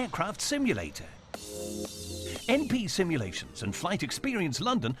real aircraft simulator. NP Simulations and Flight Experience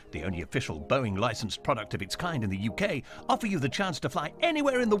London, the only official Boeing licensed product of its kind in the UK, offer you the chance to fly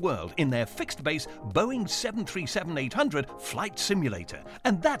anywhere in the world in their fixed-base Boeing 737-800 flight simulator.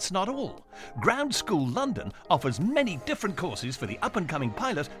 And that's not all. Ground School London offers many different courses for the up-and-coming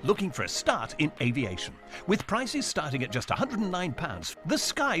pilot looking for a start in aviation. With prices starting at just £109, the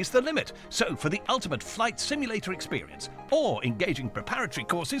sky's the limit. So for the ultimate flight simulator experience, or engaging preparatory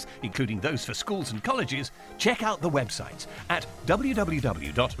courses, including those for schools and colleges, check check out the websites at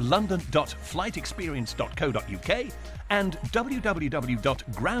www.london.flightexperience.co.uk and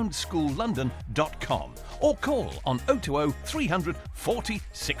www.groundsschoollondon.com, or call on 020 300 40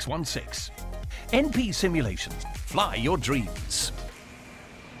 616. NP Simulations. Fly your dreams.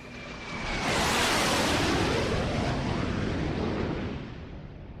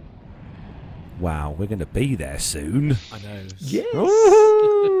 Wow, we're going to be there soon. I know. Yes.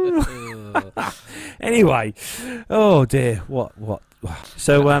 Anyway, oh dear, what?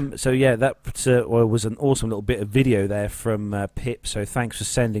 So yeah, that was an awesome little bit of video there from Pip. So thanks for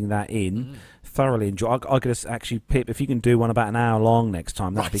sending that in. Thoroughly enjoy. I could actually, Pip, if you can do one about an hour long next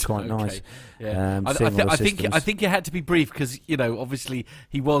time, that'd be quite nice. Yeah. I think you had to be brief because obviously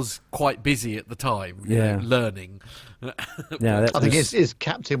he was quite busy at the time. Learning. I think his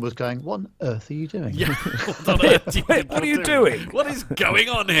captain was going, "What on earth are you doing? Yeah. What are you doing? What is going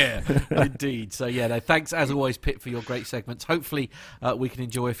on here?" Indeed. So thanks as always, Pip, for your great segments. Hopefully, we can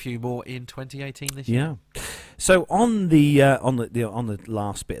enjoy a few more in 2018 this year. Yeah. So on the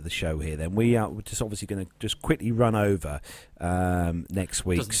last bit of the show here, then we're just obviously going to just quickly run over next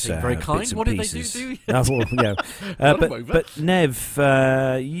week's Doesn't seem very kind. bits and what did pieces. they do? But Nev,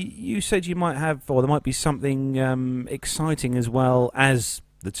 you said you might have, or there might be something exciting as well as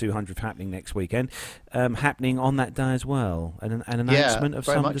the 200th happening next weekend, happening on that day as well, an announcement of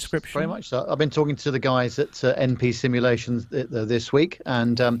some description. Very much so. I've been talking to the guys at NP Simulations this week,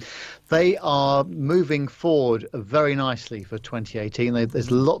 and they are moving forward very nicely for 2018. There's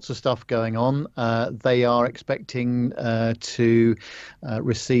lots of stuff going on. They are expecting to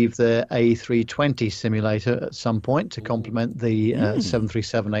receive their A320 simulator at some point to complement the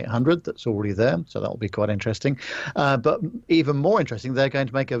 737-800 that's already there, so that will be quite interesting. But even more interesting, they're going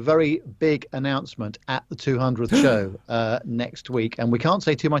to make a very big announcement at the 200th show next week, and we can't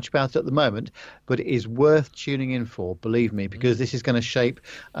say too much about it at the moment, but it is worth tuning in for, believe me, because this is going to shape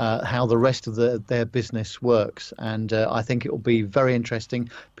how the rest of their business works, and I think it will be very interesting,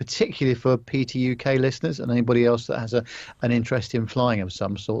 particularly for PT UK listeners and anybody else that has an interest in flying of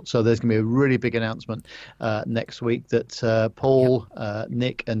some sort. So there's going to be a really big announcement next week that Paul,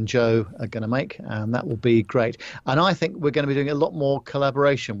 Nick and Joe are going to make, and that will be great. And I think we're going to be doing a lot more collaboration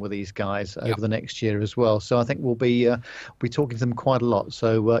with these guys over the next year as well. So I think we'll be talking to them quite a lot.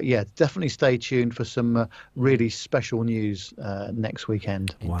 So definitely stay tuned for some really special news next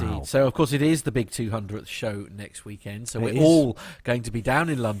weekend. Indeed. Wow. So of course it is the big 200th show next weekend. So we're is. all going to be down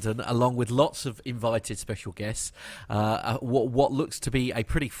in London, along with lots of invited special guests. What looks to be a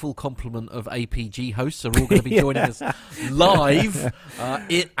pretty full complement of APG hosts are all going to be joining us live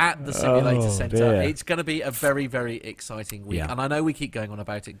at the Simulator Centre. Dear. It's going to be a very, very exciting week, and I know we keep going on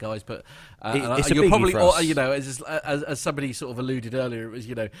about it, guys, but it's a you're biggie probably, for us. as somebody sort of alluded earlier, it was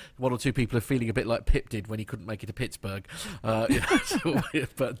one or two people are feeling a bit like Pip did when he couldn't make it to Pittsburgh. But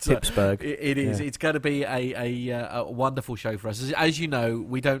Pittsburgh. It is. Yeah. It's going to be a wonderful show for us. As you know,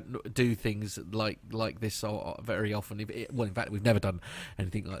 we don't do things like this very often. In fact, we've never done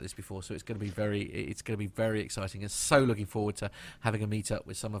anything like this before. So it's going to be very exciting. And so looking forward to having a meet up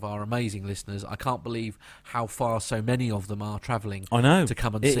with some of our amazing listeners. I can't believe how far so many of them are travelling. I know. To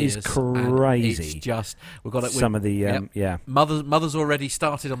come and see us. It is crazy. It's just some of the Mother's already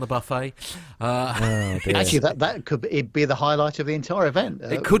started on the buffet. Actually, that could be the highlight of the entire event.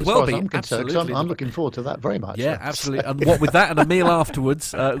 It could well be. I'm concerned. I'm looking forward to that very much. Yeah, absolutely. And what with that and a meal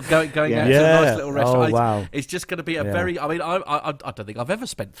afterwards, going out to a nice little restaurant. Wow. It's just going to be a very. I mean, I don't think I've ever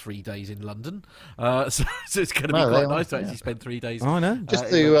spent 3 days in London, so it's going to be quite nice to actually spend 3 days. I know. Just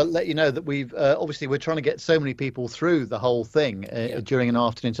to let you know that we've obviously we're trying to get so many people through the whole thing during an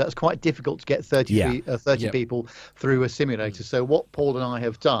afternoon, so that's quite difficult to get 30 people through a simulator. So what Paul and I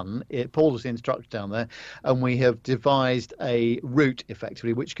have done, Paul is the instructor down there, and we have devised a route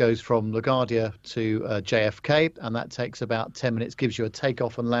effectively which goes from LaGuardia to JFK, and that takes about 10 minutes, gives you a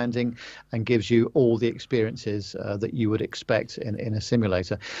takeoff and landing, and gives you all the experiences that you would expect in a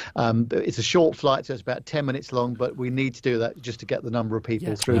simulator. It's a short flight, so it's about 10 minutes long, but we need to do that just to get the number of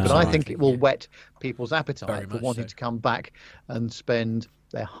people through. But I think it will whet people's appetite for wanting to come back and spend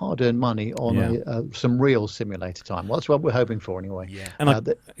their hard-earned money on some real simulator time. Well, that's what we're hoping for anyway. Yeah.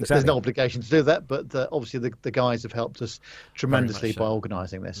 There's no obligation to do that, but obviously the guys have helped us tremendously by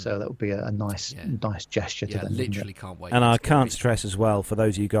organising this, so that would be a nice gesture to them. Literally can't wait. And I can't stress as well, for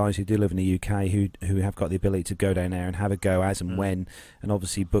those of you guys who do live in the UK who have got the ability to go down there and have a go as and when, and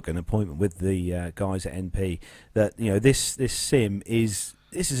obviously book an appointment with the guys at NP, that this sim is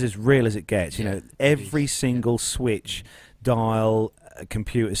as real as it gets. Every single switch, dial,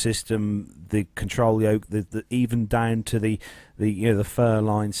 computer system, the control yoke, the even down to the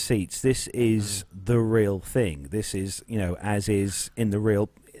fur-lined seats. This is the real thing. This is, as is in the real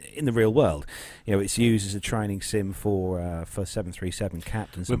world. It's used as a training sim for 737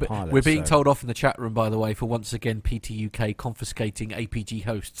 captains and pilots. We're being told off in the chat room, by the way, for once again PT UK confiscating APG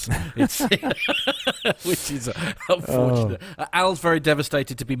hosts. Which is unfortunate. Al's very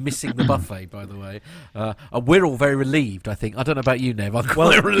devastated to be missing the buffet, by the way. We're all very relieved, I think. I don't know about you, Nev. I'm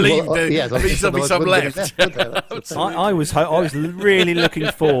quite relieved there'll be some left. I was really looking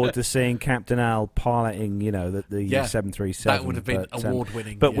forward to seeing Captain Al piloting, the 737. That would have been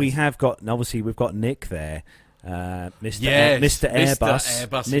award-winning. But we have got, obviously, we've got Nick there. Mr. Airbus.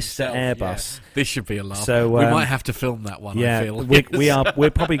 Mr. Airbus. Yeah. This should be a laugh. So we might have to film that one. Yeah, I feel. we're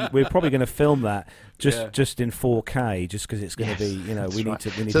probably going to film that just in 4K, just because it's going to be, we need to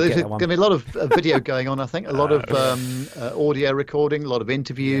get that one. So there's going to be a lot of video going on. I think a lot of audio recording, a lot of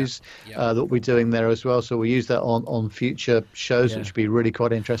interviews that we'll be doing there as well. So we'll use that on future shows, which will be really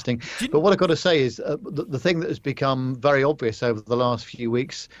quite interesting. But what I've got to say is the thing that has become very obvious over the last few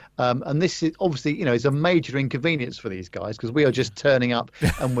weeks, and this is obviously, is a major inconvenience for these guys, because we are just turning up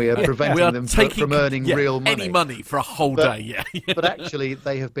and we are preventing them from earning real money. Any money for a whole day, But actually,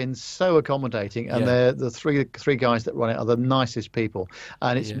 they have been so accommodating, and the three guys that run it are the nicest people,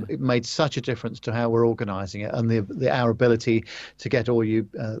 and it made such a difference to how we're organising it and our ability to get all you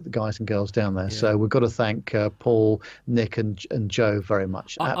the guys and girls down there. So we've got to thank Paul, Nick, and Joe very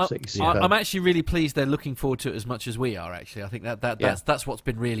much. Absolutely superb. I'm actually really pleased they're looking forward to it as much as we are. Actually, I think that's what's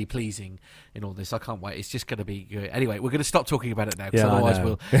been really pleasing in all this. I can't wait. It's just going to be good. Anyway, we're going to stop talking about it now, because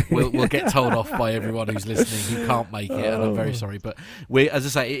otherwise we'll get told off by everyone who's listening who can't make it, and I'm very sorry. But as I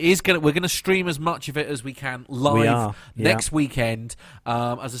say, we're going to stream as much of it as we can live next weekend.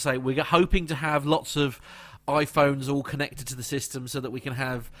 As I say, we're hoping to have lots of iPhones all connected to the system so that we can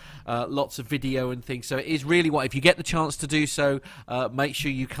have lots of video and things. So it is really if you get the chance to do so, make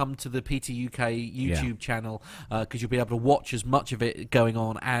sure you come to the PT UK YouTube channel, because you'll be able to watch as much of it going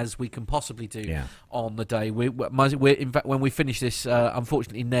on as we can possibly do on the day. We're in fact, when we finish this,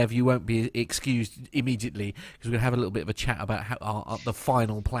 unfortunately, Nev, you won't be excused immediately, because we're going to have a little bit of a chat about the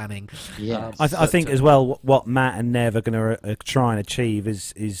final planning. I think as well what Matt and Nev are going to try and achieve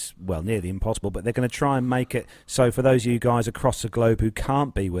is nearly impossible, but they're going to try and make it so for those of you guys across the globe who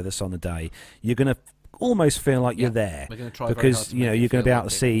can't be with us on the day, you're going to almost feel like you're there, because you're going to be able to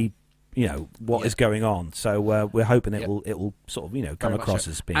see what is going on. So we're hoping it will sort of come across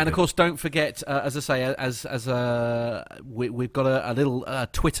as being. And of course, don't forget, as I say, we've got a little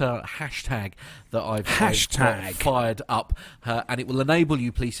Twitter hashtag that I've fired up, and it will enable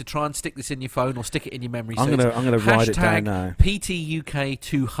you, please, to try and stick this in your phone or stick it in your memory. I'm going to write it down now.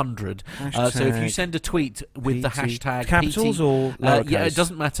 PTUK200. So if you send a tweet with the hashtag capitals or lowercase? It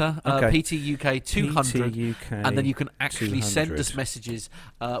doesn't matter. PTUK200, and then you can actually 200. Send us messages,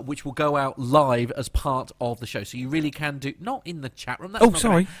 which will go out live as part of the show. So you really can do, not in the chat room. That's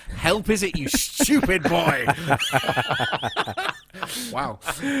sorry. Help, is it, you stupid boy? Wow.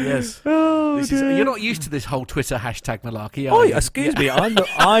 Yes. You're not used to this whole Twitter hashtag malarkey, are you? Excuse me.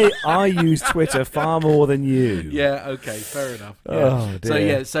 I use Twitter far more than you. Yeah. Okay. Fair enough. Yeah. Oh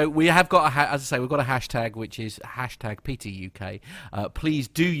dear. So we have got as I say, we've got a hashtag which is hashtag PTUK. Please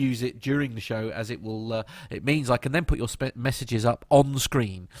do use it during the show, as it will. It means I can then put your messages up on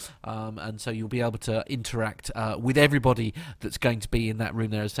screen. And so you'll be able to interact with everybody that's going to be in that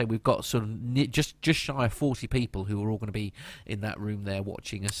room there. As I say, we've got sort of just shy of 40 people who are all going to be in that room there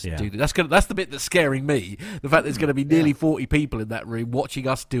watching us do that. That's the bit that's scaring me. The fact there's going to be nearly 40 people in that room watching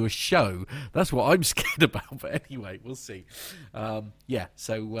us do a show. That's what I'm scared about. But anyway, we'll see. So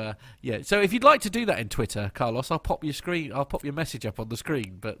if you'd like to do that in Twitter, Carlos, I'll pop your message up on the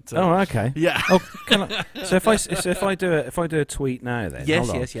screen. But okay. Yeah. So if I do a tweet now, then yes.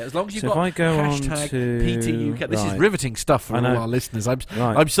 As long as you've got hashtag PTUK. This is riveting stuff for all our listeners.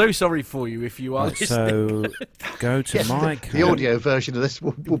 I'm so sorry for you if you are listening. So go to Mike. The audio version of this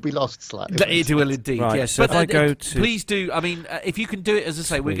will be lost slightly. It will indeed. Right, yes. So but if I go to please do. I mean, if you can do it, as I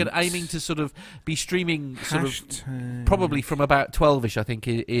say, we're aiming to sort of be streaming probably from about 12ish. I think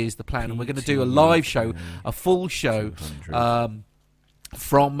is the plan, and we're going to do a live show, a full show.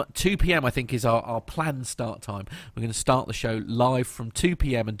 From 2 p.m, I think, is our planned start time. We're going to start the show live from 2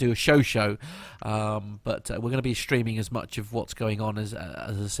 p.m. and do a show. But we're going to be streaming as much of what's going on, as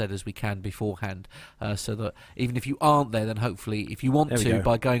I said, as we can beforehand. So that even if you aren't there, then hopefully, if you want to,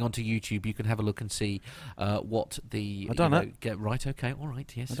 by going onto YouTube, you can have a look and see what the... I done it. Get right, okay, all right,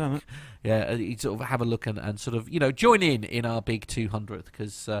 yes. I done it. Yeah, you sort of have a look and sort of, join in our big 200th,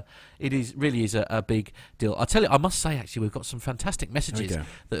 because it really is a big deal. I'll tell you, I must say, actually, we've got some fantastic messages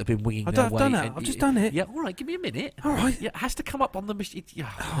that have been winging their way. I've just done it. Yeah, all right, give me a minute. All right. Yeah, it has to come up on the machine. Yeah,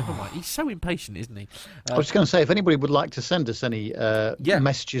 never mind. He's so impatient, isn't he? I was just going to say, if anybody would like to send us any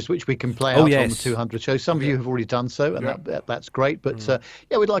messages which we can play out on the 200 show, some of you have already done so, and that's great. But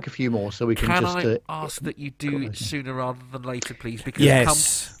we'd like a few more so we can just... Can I ask that you do it sooner rather than later, please?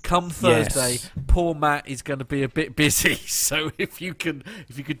 Because come Thursday, poor Matt is going to be a bit busy. So if you could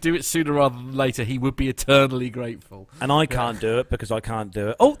do it sooner rather than later, he would be eternally grateful. And I can't do it because I can't do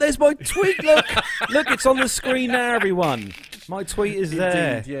it. Oh, there's my tweet. Look, it's on the screen now, everyone. My tweet is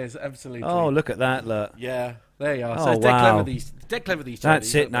there. Indeed, yes, absolutely. Oh, look at that. Look. Yeah, there you are. Oh, so it's dead clever these.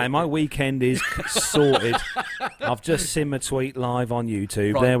 That's it now. My weekend is sorted. I've just seen my tweet live on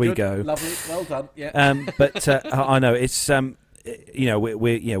YouTube. Right, there we good, go. Lovely, well done. Yeah. But I know it's we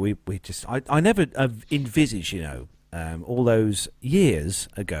just I never envisaged all those years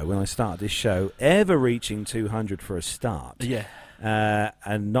ago when I started this show ever reaching 200 for a start. Yeah.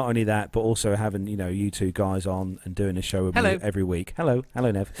 And not only that, but also having you two guys on and doing a show with me every week. Hello,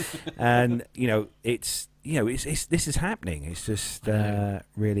 Nev. And this is happening. It's just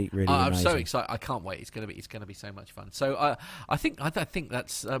really amazing. I'm so excited. I can't wait. It's going to be so much fun. So I think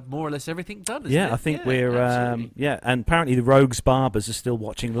that's more or less everything done. Isn't it? I think we're and apparently the Rogues Barbers are still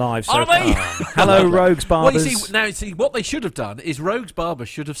watching live. So are they? Hello, Rogues Barbers. Well, you see, what they should have done is Rogues Barbers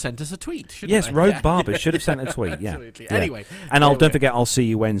should have sent us a tweet. Yes, they? Rogue Barbers should have sent a tweet. Yeah. Absolutely. Yeah. Anyway, and don't forget, I'll see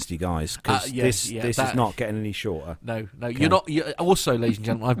you Wednesday, guys, because this is not getting any shorter. No, okay. You're not. Also, ladies and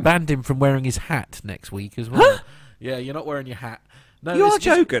gentlemen, I've banned him from wearing his hat next week as well. Yeah, you're not wearing your hat. No, you are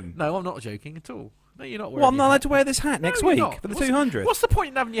joking. No, I'm not joking at all. No, you're not wearing. Well, I'm not allowed to wear this hat next week for the 200. What's the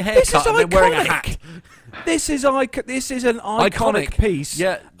point in having your hair cut and then wearing a hat? This is an iconic piece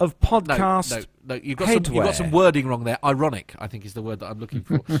of podcast. No, you've got some wording wrong there. Ironic, I think, is the word that I'm looking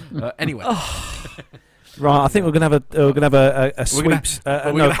for. Anyway. Right, I think we're gonna have a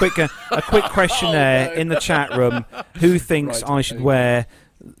quick questionnaire in the chat room. Who thinks I should wear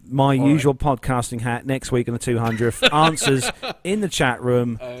my usual podcasting hat next week on the 200th? Answers in the chat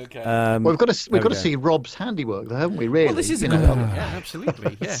room. Okay. Well, we've got to see Rob's handiwork, though, haven't we? Really? Well, this is yeah,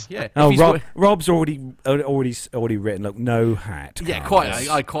 absolutely. Yeah. Oh, Rob's already written. Look, no hat. Yeah,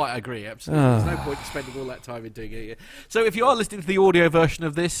 I quite agree. Absolutely. There's no point in spending all that time in doing it. So, if you are listening to the audio version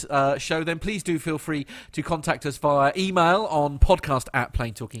of this show, then please do feel free to contact us via email on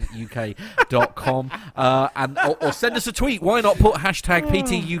podcast@plaintalkinguk.com or send us a tweet. Why not put hashtag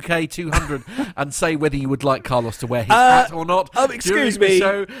PTUK200 and say whether you would like Carlos to wear his hat or not. Excuse me.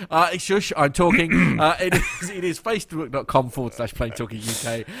 So, shush, I'm talking. It is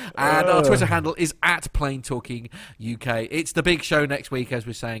facebook.com/PlainTalkingUK, and our Twitter handle is @PlainTalkingUK. It's the big show next week, as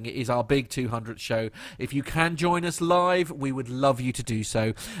we're saying. It is our big 200 show. If you can join us live, we would love you to do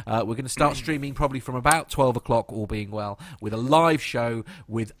so. We're going to start streaming probably from about 12 o'clock, all being well, with a live show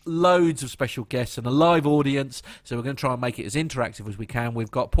with loads of special guests and a live audience. So we're going to try and make it as interactive as we can.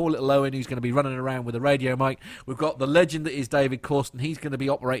 We've got Paul Little Owen, who's going to be running around with a radio mic. We've got the legend that is David Corsten. He's going to be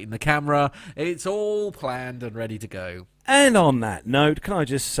operating the camera. It's all planned and ready to go. And on that note, can I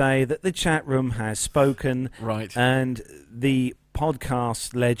just say that the chat room has spoken. Right. And the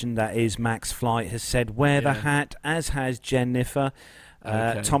podcast legend that is Max Flight has said, wear the hat, as has Jennifer.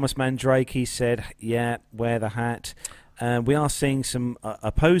 Okay. Thomas Mandrake said, wear the hat. We are seeing some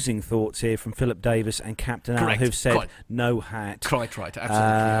opposing thoughts here from Philip Davis and Captain Al, who've said no hat. Right,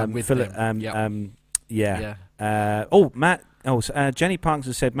 absolutely. Philip, Matt. Jenny Parks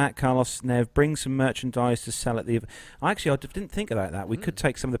has said, Matt, Carlos, Nev, bring some merchandise to sell at the... I didn't think about that. We could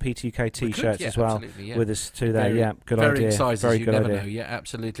take some of the PTUK T-shirts as well with us to there. Good idea. Varying sizes, very good idea. Know. Yeah,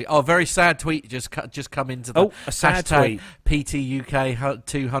 absolutely. Oh, very sad tweet just come into the a sad tweet. PTUK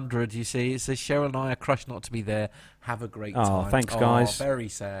 200, you see. It says, Cheryl and I are crushed not to be there. Have a great time. Oh, thanks, guys. Very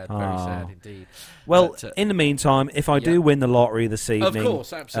sad. Very sad indeed. Well, in the meantime, if I do win the lottery this evening... Of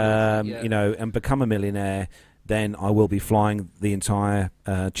course, absolutely. And become a millionaire... then I will be flying the entire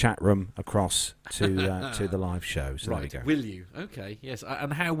chat room across to the live show. So right, there we go. Will you? Okay, yes.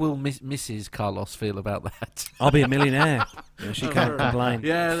 And how will Mrs. Carlos feel about that? I'll be a millionaire. She can't complain.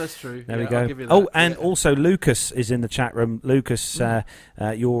 Yeah, that's true. There we go. And also Lucas is in the chat room. Lucas, your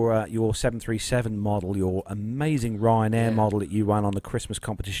 737 model, your amazing Ryanair model that you won on the Christmas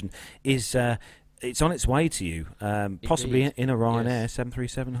competition, is it's on its way to you, possibly in a Ryanair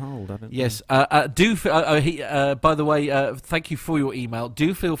 737 hold. I don't know. By the way, thank you for your email.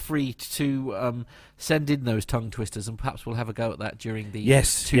 Do feel free to send in those tongue twisters, and perhaps we'll have a go at that during the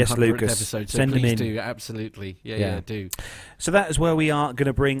 200th Lucas. episode. So send please them in. Do, absolutely. Yeah, do. So that is where we are going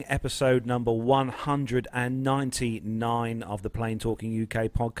to bring episode number 199 of the Plain Talking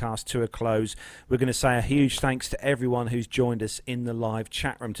UK podcast to a close. We're going to say a huge thanks to everyone who's joined us in the live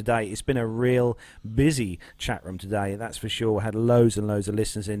chat room today. It's been a real busy chat room today, that's for sure. We had loads and loads of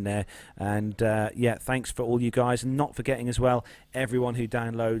listeners in there, and thanks for all you guys, and not forgetting as well everyone who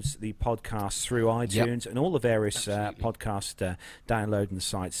downloads the podcast through iTunes and all the various podcast downloading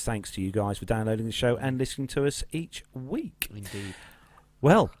sites. Thanks to you guys for downloading the show and listening to us each week. Indeed.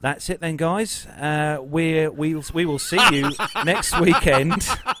 Well, that's it then, guys. We will see you next weekend.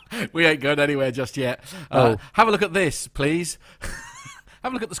 We ain't going anywhere just yet. Have a look at this, please.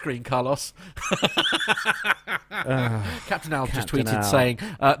 Have a look at the screen, Carlos. Captain Al just tweeted saying,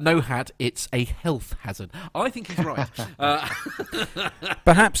 no hat, it's a health hazard. I think he's right.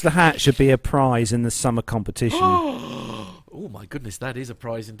 Perhaps the hat should be a prize in the summer competition. Oh, my goodness, that is a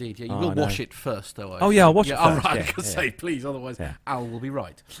prize indeed. Yeah, you will wash it first, though. I'll wash it first. Oh, right, I can say, please, otherwise Al will be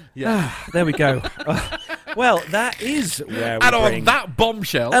right. Yeah. There we go. Well, that is where we on that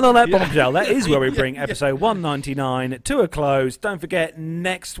bombshell. And on that bombshell, that is where we bring episode 199 to a close. Don't forget,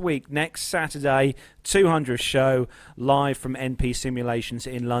 next week, next Saturday, 200th show, live from NP Simulations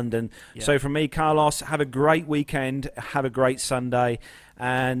in London. Yeah. So from me, Carlos, have a great weekend. Have a great Sunday.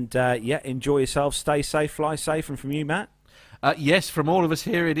 And, enjoy yourself. Stay safe, fly safe. And from you, Matt? Yes, from all of us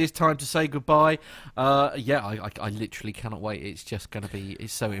here, it is time to say goodbye. I literally cannot wait. It's just going to be,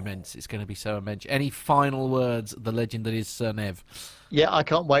 it's so immense. It's going to be so immense. Any final words, the legend that is Sir Nev? Yeah, I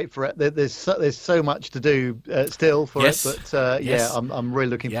can't wait for it. There's so much to do still for it, but I'm really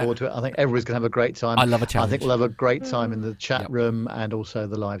looking forward to it. I think everybody's going to have a great time. I love a challenge. I think we'll have a great time in the chat room and also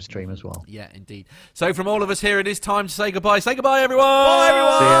the live stream as well. Yeah, indeed. So from all of us here, it is time to say goodbye. Say goodbye, everyone. Bye,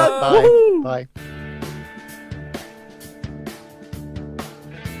 everyone. See ya. Bye. Bye.